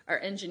that are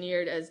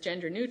engineered as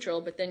gender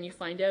neutral, but then you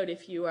find out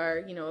if you are,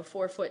 you know, a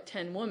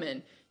 4'10"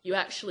 woman, you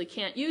actually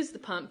can't use the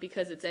pump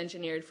because it's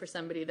engineered for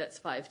somebody that's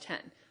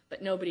 5'10".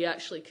 But nobody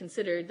actually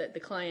considered that the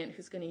client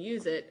who's going to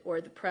use it, or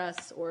the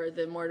press, or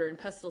the mortar and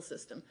pestle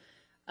system,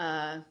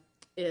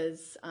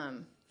 is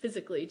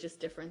physically just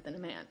different than a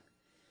man.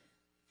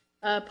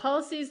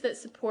 Policies that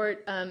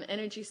support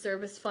energy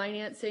service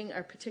financing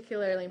are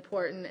particularly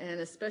important, and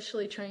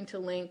especially trying to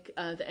link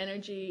the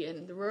energy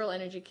and the rural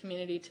energy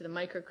community to the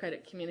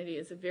microcredit community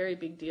is a very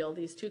big deal.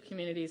 These two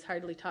communities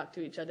hardly talk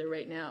to each other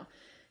right now.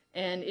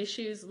 And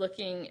issues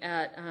looking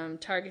at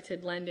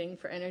targeted lending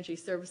for energy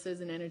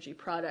services and energy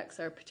products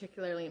are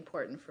particularly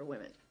important for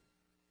women.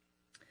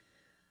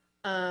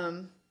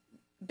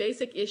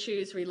 Basic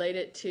issues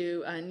related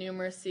to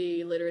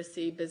numeracy,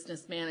 literacy,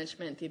 business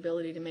management, the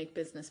ability to make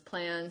business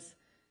plans,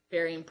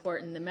 very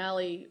important. The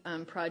Mali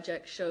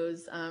project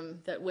shows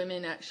that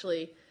women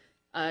actually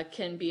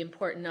can be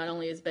important not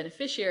only as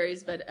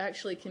beneficiaries, but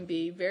actually can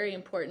be very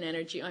important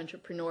energy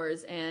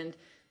entrepreneurs. And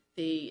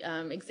the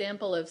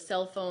example of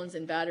cell phones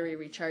and battery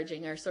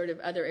recharging are sort of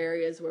other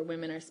areas where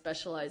women are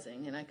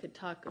specializing. And I could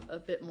talk a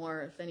bit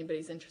more if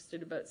anybody's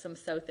interested about some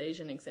South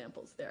Asian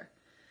examples there.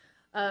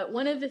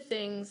 One of the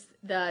things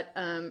that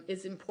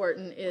is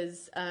important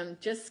is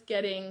just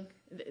getting,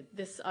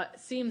 this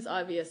seems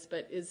obvious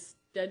but is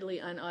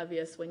deadly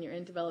unobvious when you're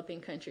in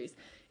developing countries,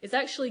 is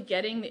actually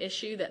getting the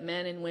issue that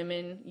men and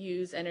women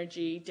use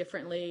energy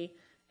differently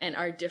and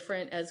are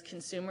different as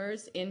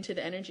consumers into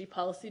the energy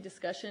policy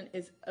discussion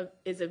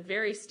is a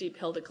very steep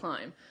hill to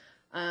climb,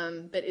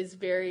 but is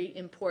very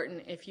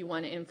important if you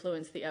want to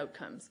influence the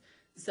outcomes.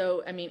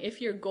 So, I mean,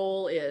 if your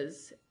goal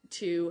is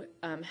to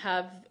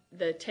have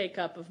the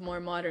take-up of more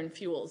modern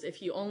fuels,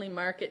 if you only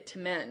market to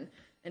men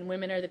and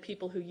women are the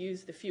people who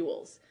use the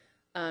fuels,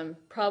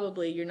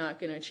 probably you're not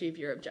going to achieve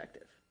your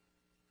objective.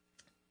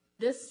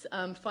 This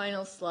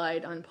final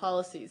slide on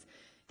policies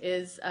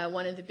is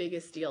one of the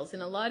biggest deals.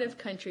 In a lot of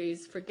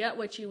countries, forget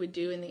what you would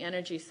do in the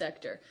energy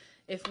sector.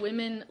 If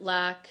women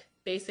lack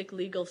basic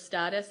legal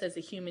status as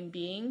a human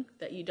being,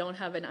 that you don't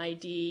have an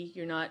ID,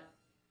 you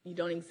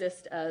don't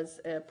exist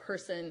as a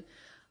person,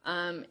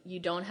 you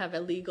don't have a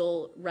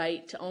legal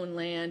right to own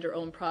land or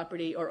own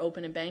property or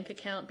open a bank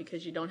account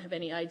because you don't have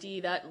any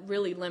ID, that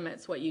really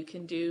limits what you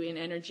can do in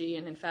energy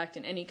and, in fact,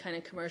 in any kind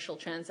of commercial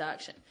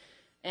transaction.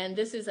 And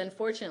this is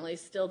unfortunately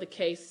still the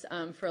case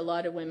for a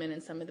lot of women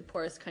in some of the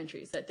poorest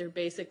countries, that their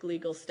basic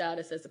legal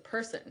status as a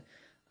person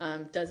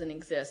doesn't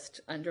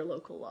exist under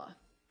local law.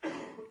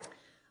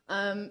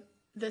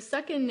 The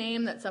second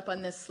name that's up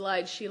on this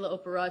slide, Sheila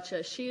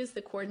Operacha, she is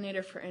the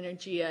coordinator for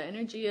Energia.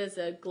 Energia is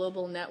a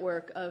global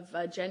network of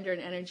gender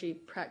and energy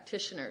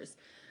practitioners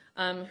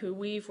who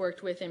we've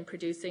worked with in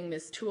producing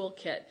this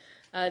toolkit.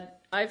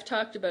 I've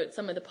talked about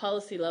some of the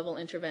policy level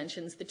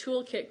interventions. The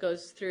toolkit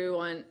goes through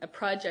on a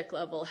project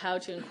level how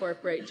to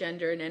incorporate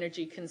gender and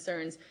energy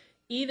concerns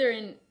either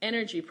in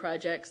energy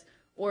projects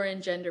or in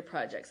gender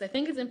projects. I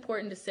think it's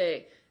important to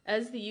say,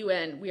 as the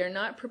UN, we are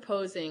not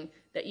proposing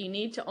that you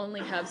need to only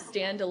have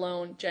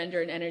standalone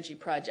gender and energy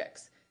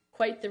projects.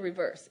 Quite the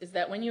reverse, is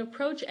that when you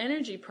approach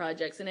energy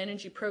projects and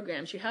energy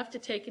programs, you have to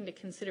take into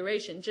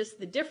consideration just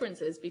the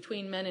differences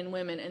between men and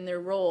women and their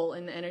role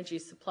in the energy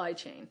supply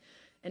chain,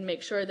 and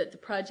make sure that the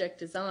project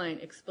design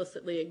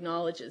explicitly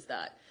acknowledges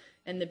that.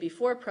 And the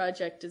before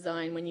project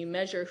design, when you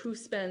measure who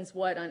spends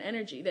what on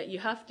energy, that you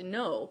have to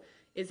know,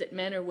 is it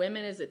men or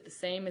women? Is it the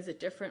same? Is it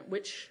different?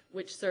 Which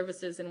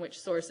services and which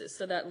sources?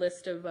 So that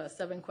list of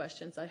 7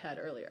 questions I had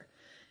earlier.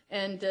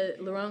 And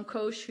Laurent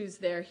Koch, who's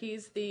there,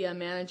 he's the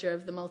manager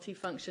of the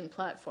multifunction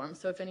platform.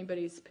 So if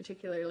anybody's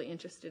particularly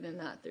interested in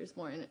that, there's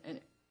more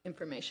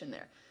information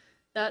there.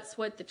 That's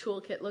what the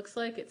toolkit looks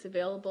like. It's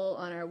available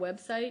on our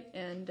website,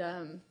 and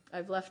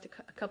I've left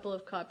a couple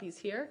of copies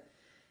here.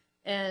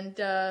 And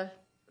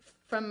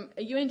from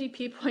a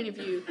UNDP point of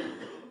view,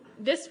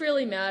 this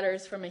really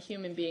matters from a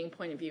human being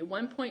point of view.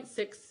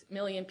 1.6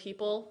 million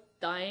people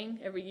dying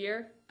every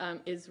year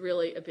is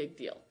really a big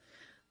deal.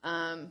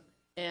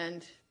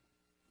 And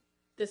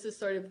this is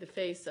sort of the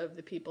face of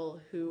the people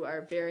who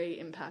are very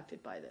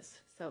impacted by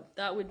this. So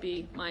that would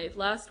be my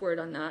last word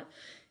on that,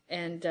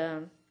 and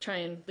try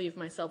and leave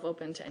myself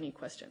open to any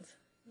questions.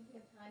 We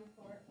have time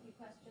for a few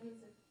questions. If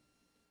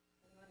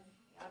anyone in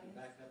the audience.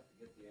 Back up to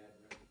get the ad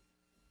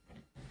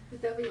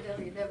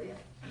ready.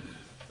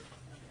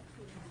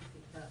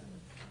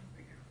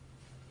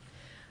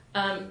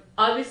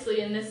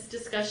 Obviously, in this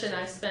discussion,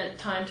 I've spent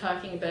time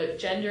talking about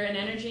gender and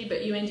energy, but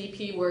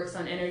UNDP works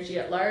on energy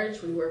at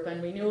large. We work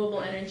on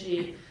renewable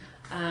energy.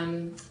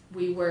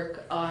 We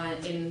work on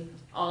in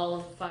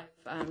all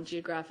 5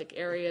 geographic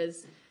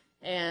areas,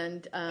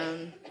 and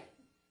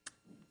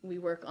we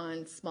work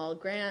on small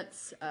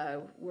grants.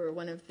 We're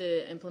one of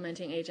the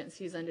implementing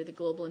agencies under the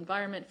Global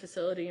Environment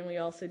Facility, and we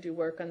also do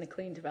work on the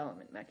Clean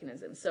Development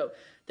Mechanism. So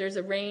there's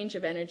a range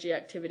of energy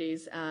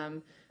activities,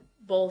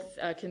 both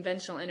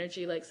conventional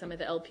energy, like some of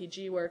the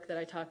LPG work that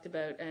I talked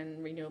about,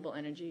 and renewable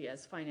energy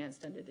as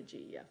financed under the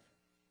GEF.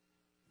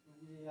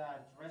 We are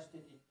interested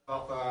in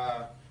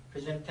your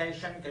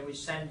presentation. Can we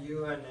send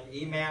you an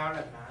email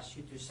and ask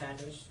you to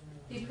send us?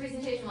 The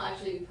presentation will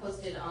actually be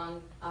posted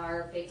on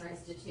our Baker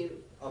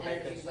Institute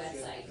Energy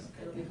website.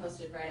 Okay. It'll be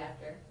posted right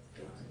after.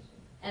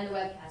 And the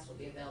webcast will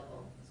be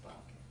available as well.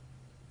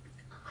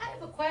 I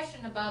have a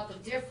question about the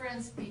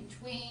difference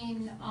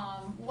between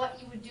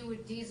what you would do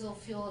with diesel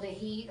fuel to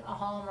heat a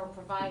home or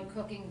provide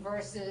cooking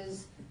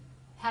versus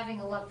having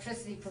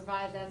electricity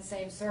provide that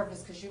same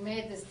service, because you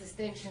made this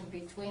distinction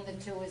between the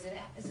two. Is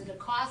it a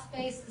cost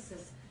basis?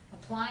 Is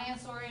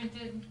appliance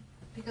oriented?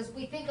 Because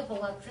we think of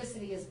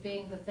electricity as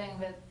being the thing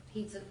that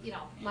heats it,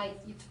 like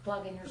you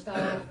plug in your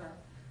stove or,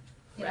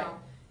 you know.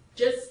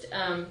 Just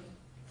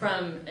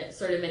from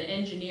sort of an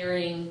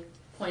engineering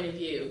point of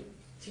view,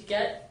 to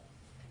get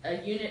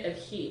a unit of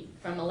heat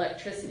from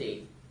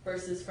electricity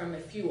versus from a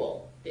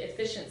fuel, the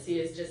efficiency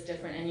is just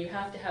different, and you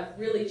have to have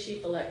really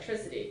cheap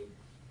electricity,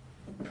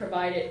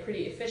 provide it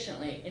pretty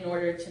efficiently in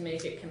order to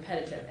make it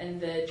competitive. And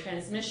the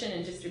transmission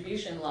and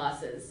distribution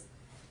losses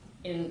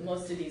in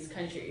most of these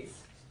countries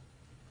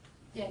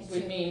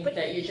would mean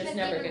that you're just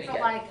never going to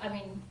get.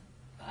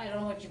 I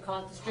don't know what you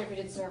call it,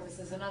 distributed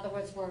services. In other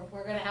words, we're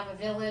going to have a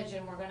village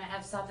and we're going to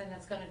have something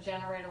that's going to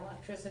generate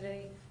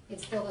electricity.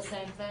 It's still the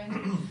same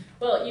thing?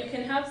 Well, you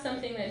can have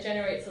something that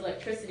generates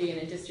electricity in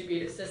a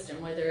distributed system,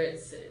 whether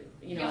it's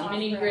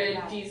mini grid,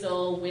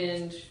 diesel,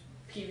 wind,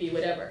 PV,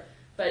 whatever.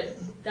 But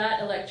that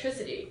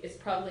electricity is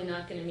probably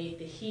not going to meet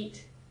the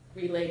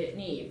heat-related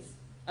needs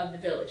of the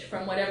village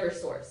from whatever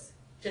source,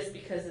 just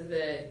because of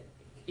the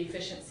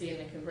efficiency and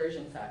the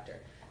conversion factor.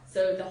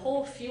 So the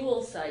whole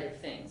fuel side of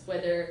things,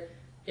 whether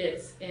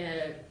it's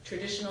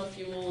traditional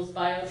fuels,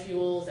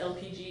 biofuels,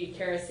 LPG,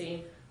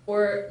 kerosene,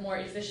 or more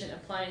efficient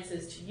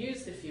appliances to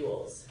use the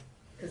fuels,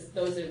 because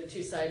those are the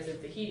two sides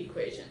of the heat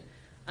equation.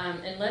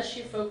 Unless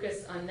you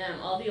focus on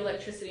them, all the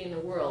electricity in the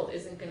world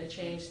isn't going to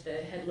change the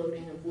head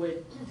loading of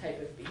wood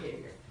type of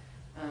behavior.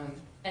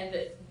 And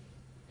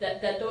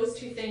that those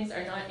two things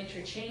are not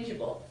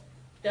interchangeable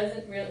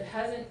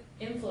hasn't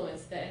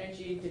influenced the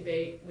energy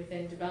debate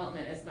within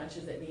development as much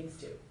as it needs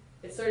to.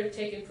 It's sort of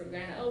taken for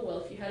granted, oh, well,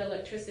 if you had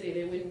electricity,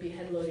 they wouldn't be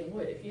head loading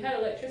wood. If you had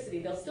electricity,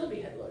 they'll still be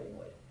head loading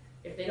wood.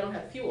 If they don't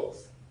have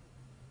fuels,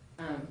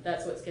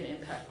 that's what's going to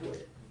impact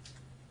wood.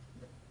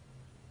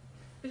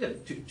 I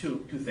have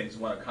two things I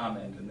want to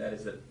comment, and that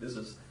is that this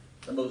is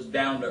the most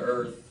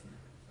down-to-earth,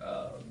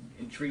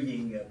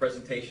 intriguing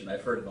presentation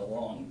I've heard in a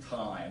long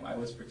time. I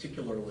was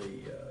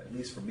particularly, at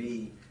least for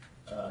me,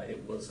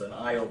 it was an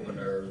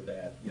eye-opener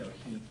that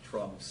heat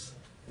trumps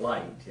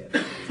light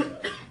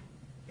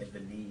and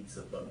the needs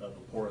of the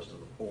poorest of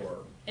the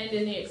poor. And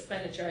in the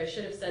expenditure, I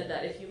should have said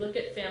that. If you look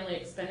at family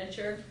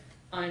expenditure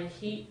on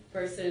heat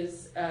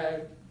versus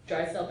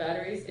dry cell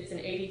batteries, it's an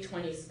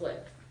 80-20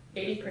 split.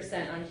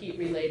 80% on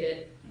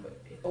heat-related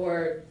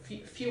or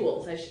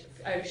fuels.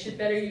 I should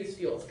better use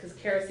fuels because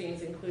kerosene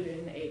is included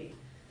in the 80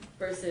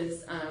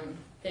 versus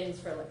things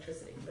for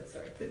electricity. But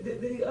sorry.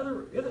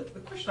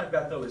 The question I've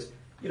got though is,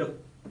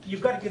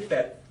 you've got to get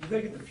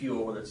the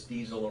fuel, whether it's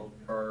diesel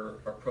or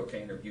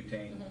propane or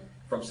butane,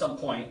 from some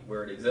point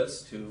where it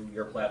exists to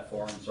your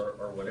platforms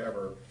or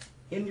whatever.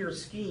 In your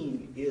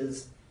scheme,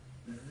 is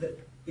that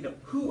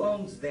who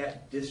owns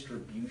that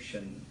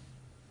distribution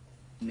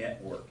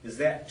network? Is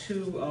that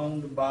too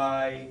owned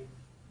by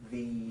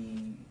the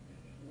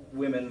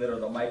women that are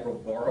the micro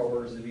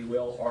borrowers, if you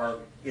will, or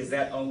is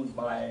that owned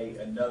by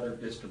another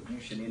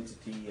distribution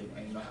entity?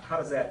 And how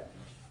does that?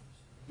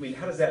 I mean,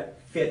 how does that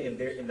fit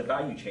in the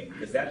value chain?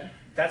 Because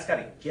that's got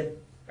to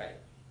get right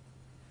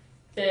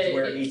to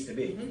where it needs to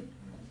be. Mm-hmm.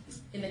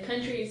 In the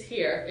countries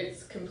here,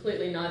 it's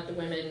completely not the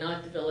women,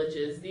 not the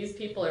villages. These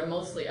people are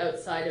mostly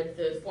outside of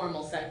the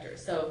formal sector.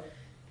 So,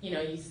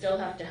 you still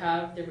have to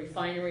have the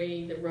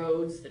refinery, the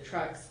roads, the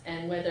trucks,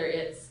 and whether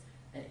it's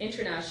an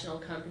international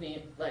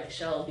company like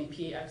Shell,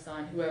 BP,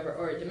 Exxon, whoever,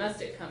 or a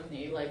domestic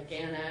company like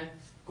Ghana,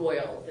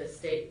 Goil, the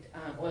state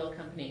oil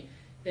company,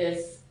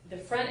 the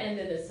front end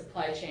of the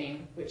supply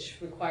chain, which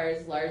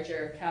requires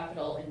larger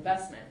capital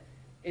investment,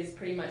 is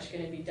pretty much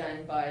going to be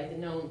done by the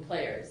known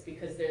players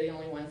because they're the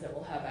only ones that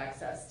will have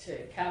access to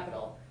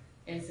capital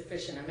in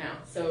sufficient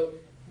amount. So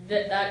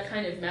that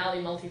kind of Mali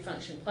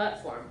multifunction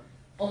platform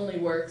only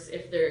works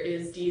if there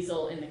is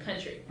diesel in the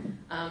country.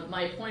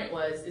 My point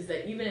is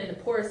that even in the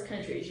poorest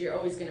countries, you're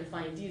always going to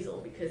find diesel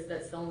because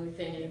that's the only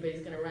thing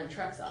anybody's going to run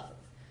trucks off of.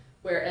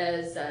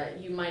 Whereas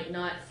you might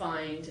not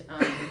find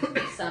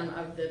some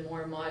of the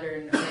more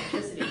modern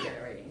electricity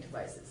generating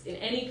devices. In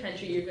any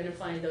country, you're going to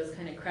find those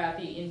kind of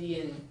crappy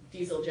Indian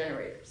diesel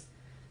generators.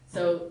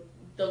 So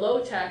the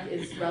low tech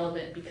is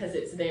relevant because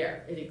it's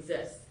there, it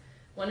exists.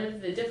 One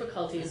of the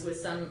difficulties with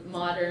some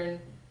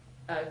modern,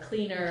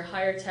 cleaner,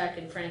 higher tech,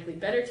 and frankly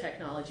better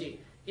technology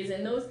is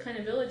in those kind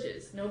of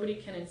villages. Nobody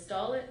can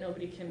install it,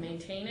 nobody can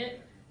maintain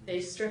it.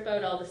 They strip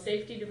out all the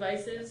safety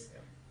devices.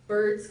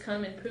 Birds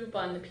come and poop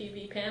on the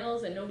PV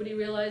panels, and nobody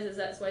realizes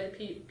that's why the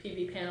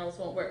PV panels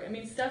won't work. I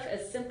mean, stuff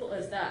as simple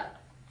as that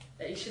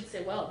you should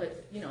say, well,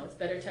 but, you know, it's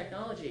better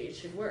technology, it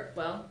should work.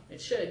 Well,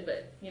 it should,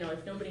 but, you know,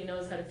 if nobody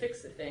knows how to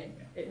fix the thing,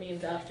 it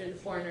means after the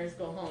foreigners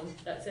go home,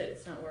 that's it,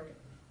 it's not working.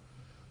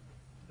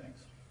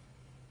 Thanks.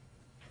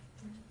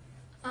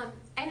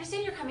 I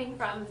understand you're coming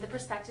from the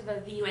perspective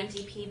of the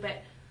UNDP, but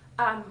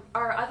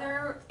are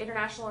other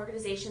international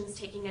organizations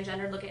taking a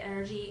gendered look at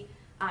energy,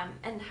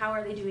 and how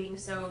are they doing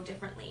so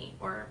differently,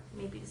 or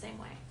maybe the same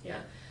way? Yeah.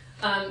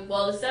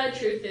 Well, the sad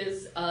truth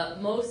is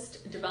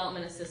most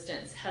development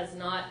assistance has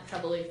not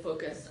heavily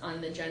focused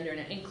on the gender,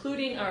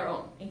 including our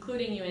own,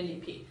 including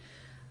UNDP.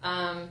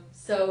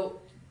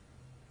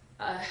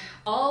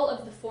 All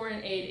of the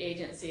foreign aid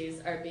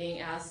agencies are being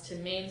asked to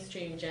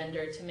mainstream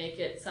gender, to make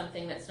it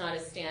something that's not a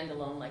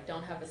standalone, like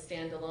don't have a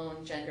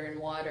standalone gender in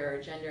water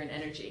or gender in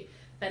energy.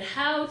 But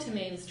how to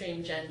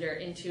mainstream gender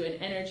into an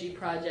energy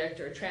project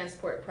or a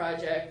transport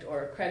project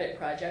or a credit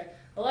project,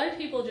 a lot of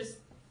people just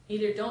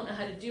either don't know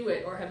how to do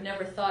it or have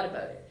never thought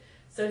about it.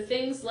 So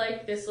things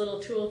like this little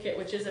toolkit,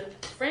 which is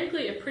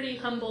frankly a pretty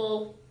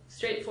humble,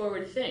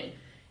 straightforward thing,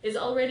 is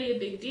already a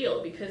big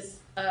deal because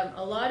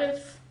a lot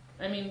of,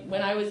 I mean,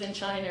 when I was in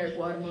China or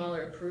Guatemala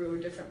or Peru or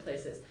different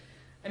places,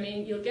 I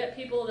mean, you'll get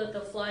people that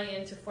they'll fly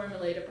in to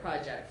formulate a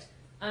project.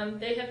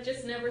 They have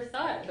just never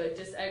thought about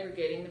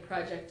disaggregating the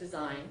project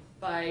design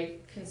by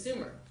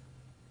consumer.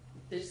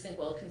 They just think,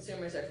 well,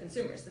 consumers are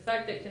consumers. The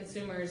fact that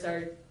consumers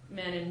are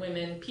men and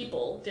women,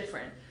 people,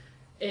 different.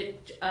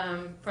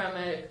 From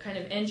a kind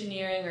of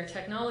engineering or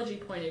technology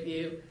point of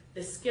view,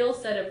 the skill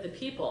set of the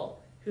people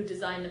who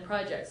design the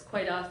projects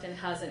quite often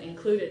hasn't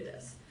included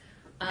this.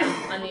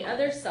 On the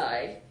other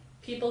side,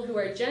 people who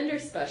are gender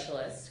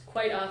specialists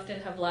quite often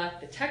have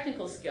lacked the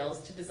technical skills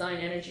to design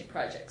energy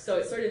projects. So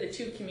it's sort of the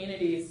two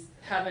communities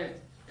haven't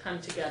come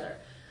together.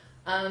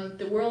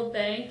 The World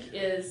Bank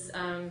is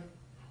trying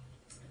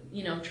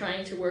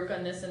to work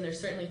on this, and there's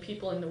certainly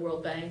people in the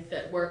World Bank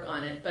that work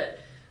on it, but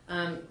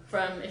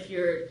if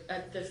you're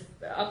at the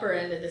upper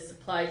end of the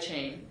supply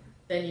chain,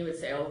 then you would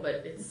say, oh,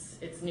 but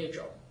it's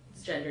neutral,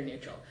 it's gender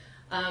neutral.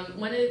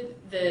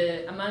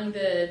 Among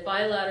the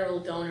bilateral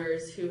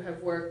donors who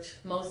have worked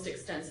most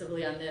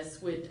extensively on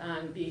this would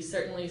be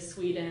certainly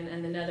Sweden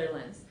and the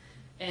Netherlands.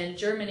 And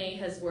Germany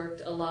has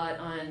worked a lot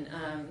on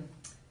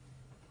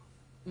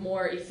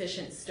more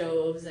efficient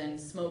stoves and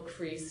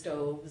smoke-free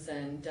stoves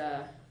and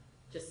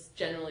just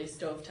generally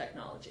stove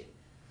technology.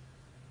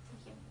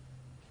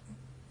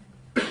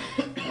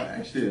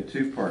 Actually, a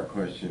two-part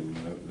question.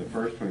 The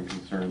first one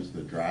concerns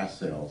the dry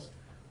cells,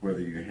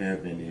 whether you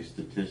have any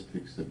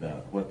statistics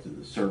about what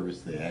the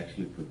service they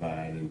actually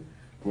provide and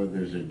whether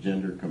there's a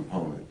gender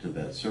component to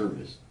that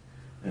service.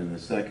 And the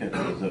second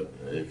is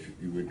if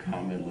you would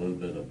comment a little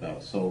bit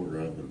about solar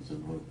ovens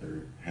and what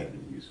their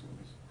having use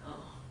was.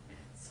 Oh,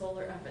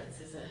 solar ovens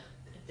is a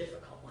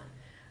difficult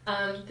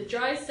one. The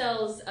dry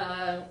cells,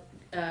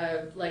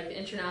 like the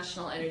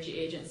International Energy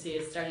Agency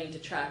is starting to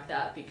track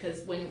that,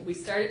 because when we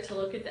started to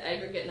look at the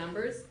aggregate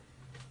numbers,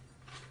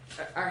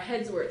 our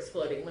heads were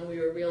exploding when we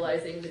were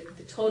realizing that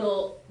the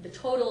total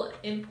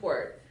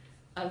import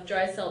of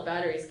dry cell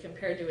batteries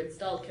compared to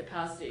installed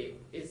capacity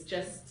is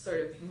just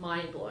sort of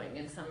mind-blowing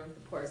in some of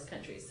the poorest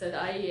countries. So the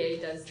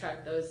IEA does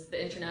track those.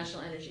 The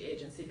International Energy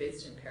Agency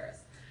based in Paris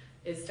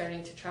is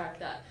starting to track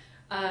that.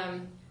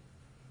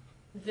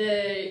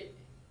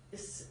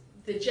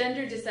 The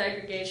gender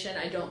disaggregation,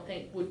 I don't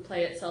think, would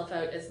play itself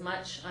out as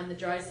much on the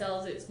dry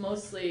cells. It's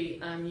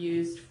mostly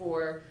used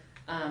for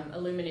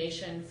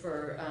illumination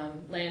for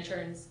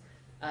lanterns,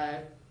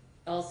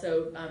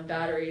 also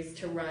batteries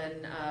to run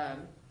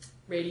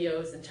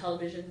radios and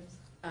televisions.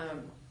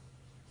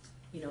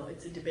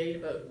 It's a debate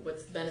about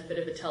what's the benefit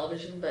of a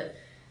television, but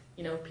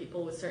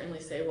people would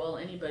certainly say, well,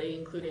 anybody,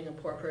 including a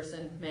poor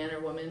person, man or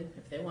woman,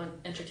 if they want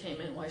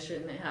entertainment, why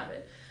shouldn't they have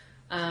it?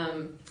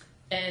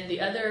 And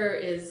the other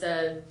is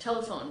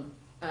telephone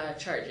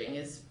charging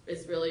is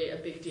really a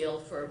big deal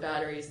for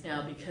batteries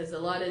now, because a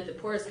lot of the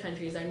poorest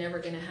countries are never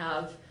going to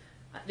have,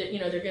 they're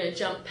going to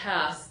jump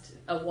past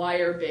a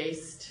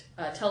wire-based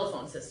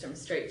telephone system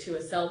straight to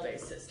a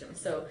cell-based system.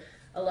 So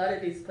a lot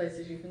of these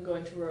places you can go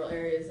into rural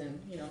areas and,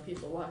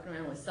 people walking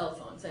around with cell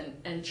phones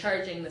and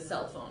charging the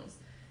cell phones.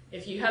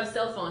 If you have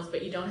cell phones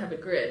but you don't have a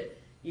grid,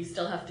 you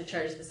still have to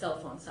charge the cell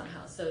phone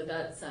somehow. So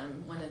that's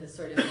one of the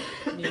sort of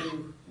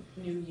new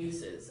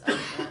uses of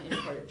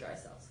imported dry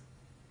cells.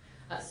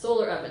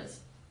 Solar ovens.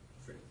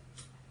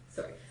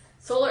 Sorry.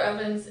 Solar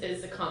ovens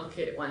is a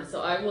complicated one.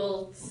 So I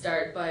will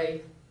start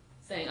by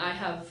saying I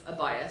have a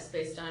bias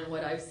based on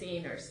what I've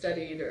seen or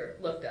studied or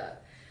looked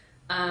at.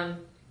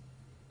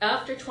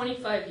 After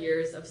 25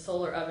 years of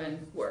solar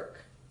oven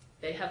work,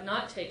 they have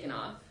not taken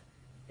off.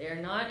 They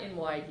are not in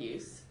wide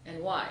use.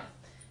 And why?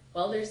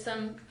 Well, there's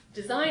some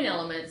design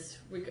elements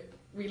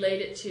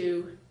related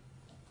to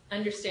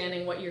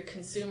understanding what your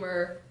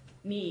consumer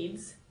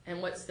needs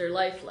and what's their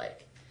life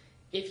like.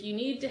 If you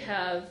need to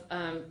have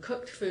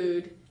cooked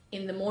food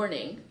in the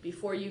morning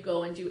before you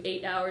go and do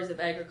 8 hours of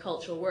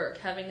agricultural work,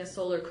 having a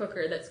solar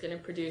cooker that's going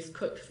to produce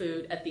cooked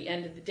food at the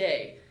end of the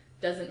day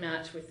doesn't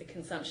match with the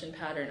consumption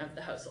pattern of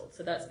the household.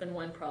 So that's been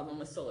one problem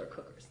with solar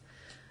cookers.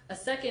 A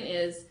second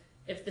is,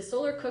 if the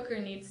solar cooker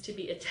needs to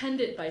be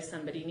attended by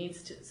somebody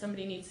needs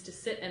to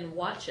sit and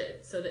watch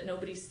it so that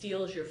nobody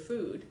steals your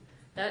food,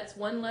 that's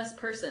one less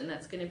person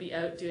that's going to be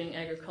out doing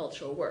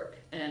agricultural work.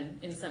 And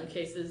in some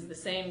cases, the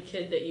same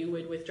kid that you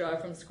would withdraw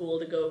from school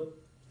to go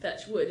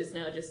fetch wood is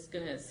now just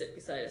going to sit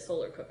beside a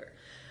solar cooker.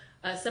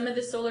 Some of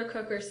the solar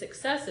cooker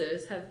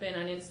successes have been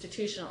on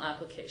institutional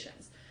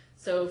applications.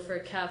 So for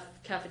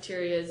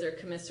cafeterias or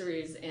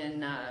commissaries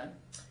in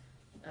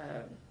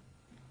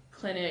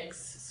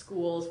clinics,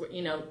 schools,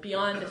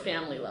 beyond the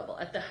family level.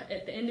 At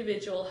the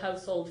individual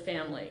household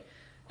family,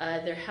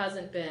 there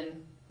hasn't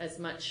been as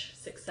much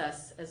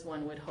success as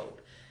one would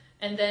hope.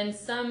 And then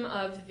some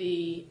of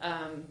the,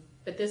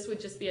 but this would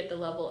just be at the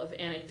level of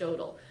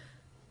anecdotal,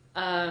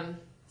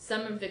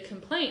 some of the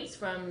complaints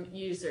from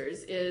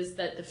users is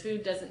that the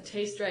food doesn't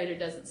taste right or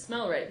doesn't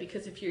smell right,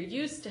 because if you're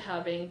used to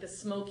having the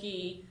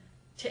smoky,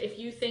 if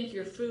you think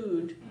your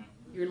food,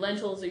 your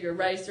lentils or your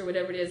rice or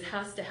whatever it is,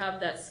 has to have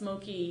that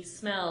smoky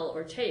smell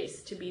or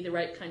taste to be the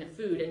right kind of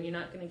food, and you're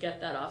not going to get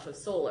that off of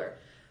solar.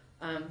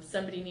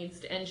 Somebody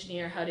needs to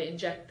engineer how to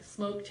inject the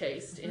smoke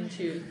taste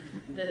into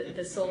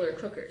the solar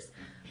cookers.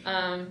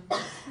 And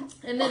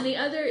then the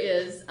other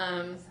is,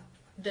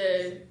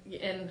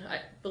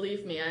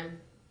 believe me,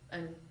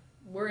 I'm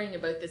worrying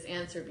about this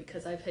answer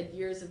because I've had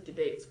years of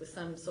debates with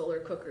some solar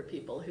cooker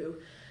people who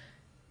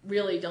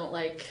really don't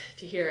like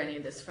to hear any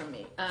of this from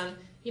me.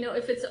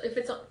 If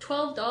it's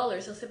 $12,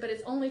 they'll say, but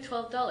it's only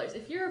 $12.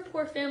 If you're a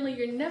poor family,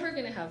 you're never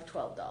going to have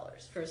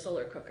 $12 for a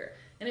solar cooker.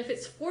 And if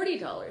it's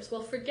 $40,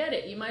 well, forget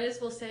it. You might as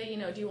well say,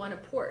 do you want a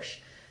Porsche?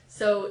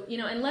 So,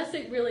 unless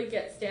it really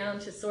gets down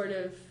to sort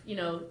of,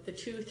 the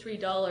 $2,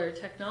 $3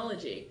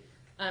 technology,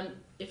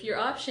 if your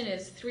option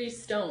is 3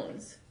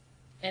 stones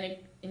and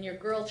your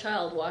girl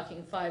child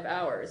walking 5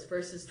 hours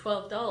versus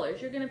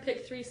 $12, you're going to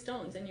pick 3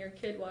 stones and your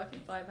kid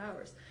walking 5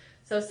 hours.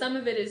 So some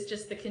of it is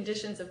just the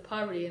conditions of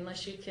poverty,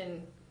 unless you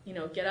can,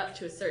 get up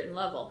to a certain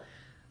level.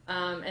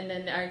 And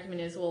then the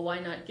argument is, well, why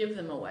not give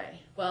them away?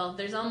 Well,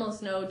 there's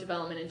almost no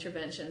development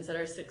interventions that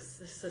are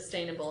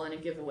sustainable in a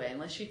giveaway.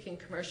 Unless you can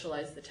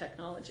commercialize the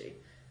technology,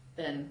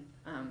 then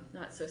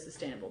not so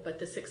sustainable. But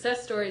the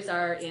success stories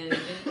are in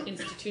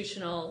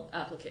institutional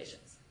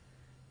applications,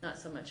 not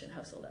so much in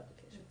household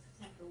applications.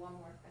 Time for one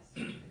more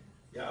question.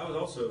 Yeah, I was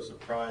also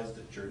surprised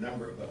at your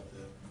number about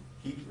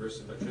the heat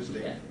versus electricity.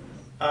 Yeah.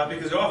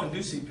 Because I often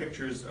do see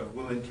pictures of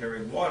women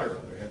carrying water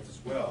on their heads as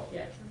well.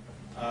 Yeah.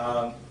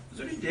 Is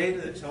there any data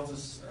that tells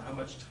us how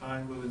much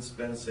time women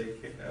spend, say,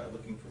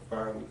 looking for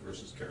firewood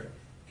versus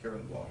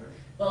carrying water?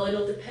 Well,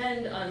 it'll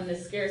depend on the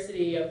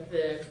scarcity of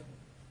the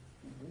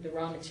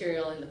raw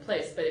material in the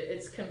place, but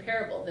it's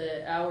comparable.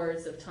 The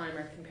hours of time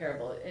are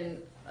comparable.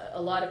 In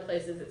a lot of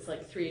places, it's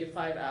like 3 to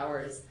 5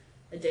 hours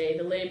a day.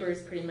 The labor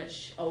is pretty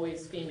much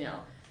always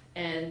female.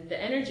 And the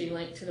energy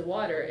linked to the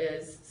water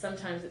is,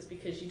 sometimes it's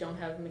because you don't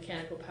have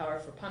mechanical power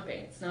for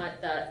pumping. It's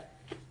not that,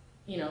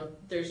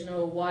 there's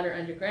no water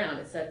underground.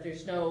 It's that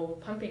there's no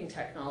pumping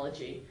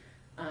technology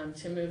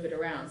to move it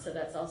around. So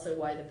that's also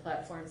why the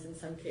platforms in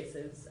some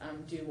cases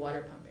do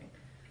water pumping.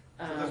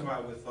 So that's why I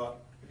would have thought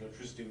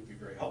electricity would be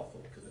very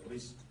helpful, because at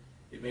least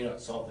it may not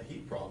solve the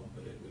heat problem,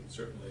 but it would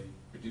certainly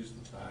reduce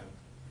the time.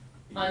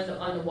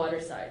 On the water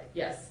side,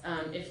 yes.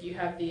 If you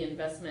have the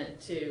investment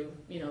to,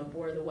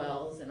 bore the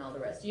wells and all the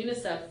rest.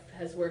 UNICEF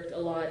has worked a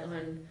lot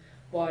on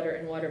water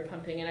and water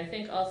pumping, and I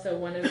think also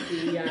one of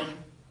the,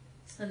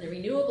 on the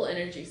renewable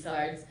energy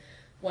sides,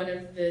 one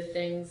of the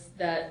things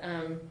that,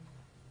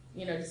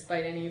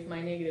 despite any of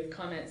my negative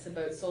comments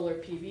about solar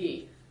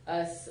PV,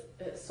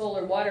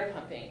 solar water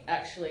pumping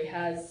actually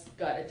has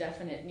got a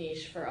definite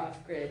niche for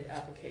off-grid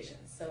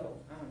applications. So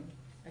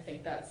I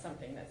think that's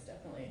something that's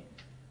definitely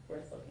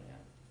worth looking at.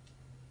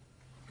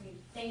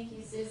 Thank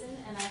you, Susan,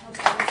 and I hope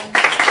everyone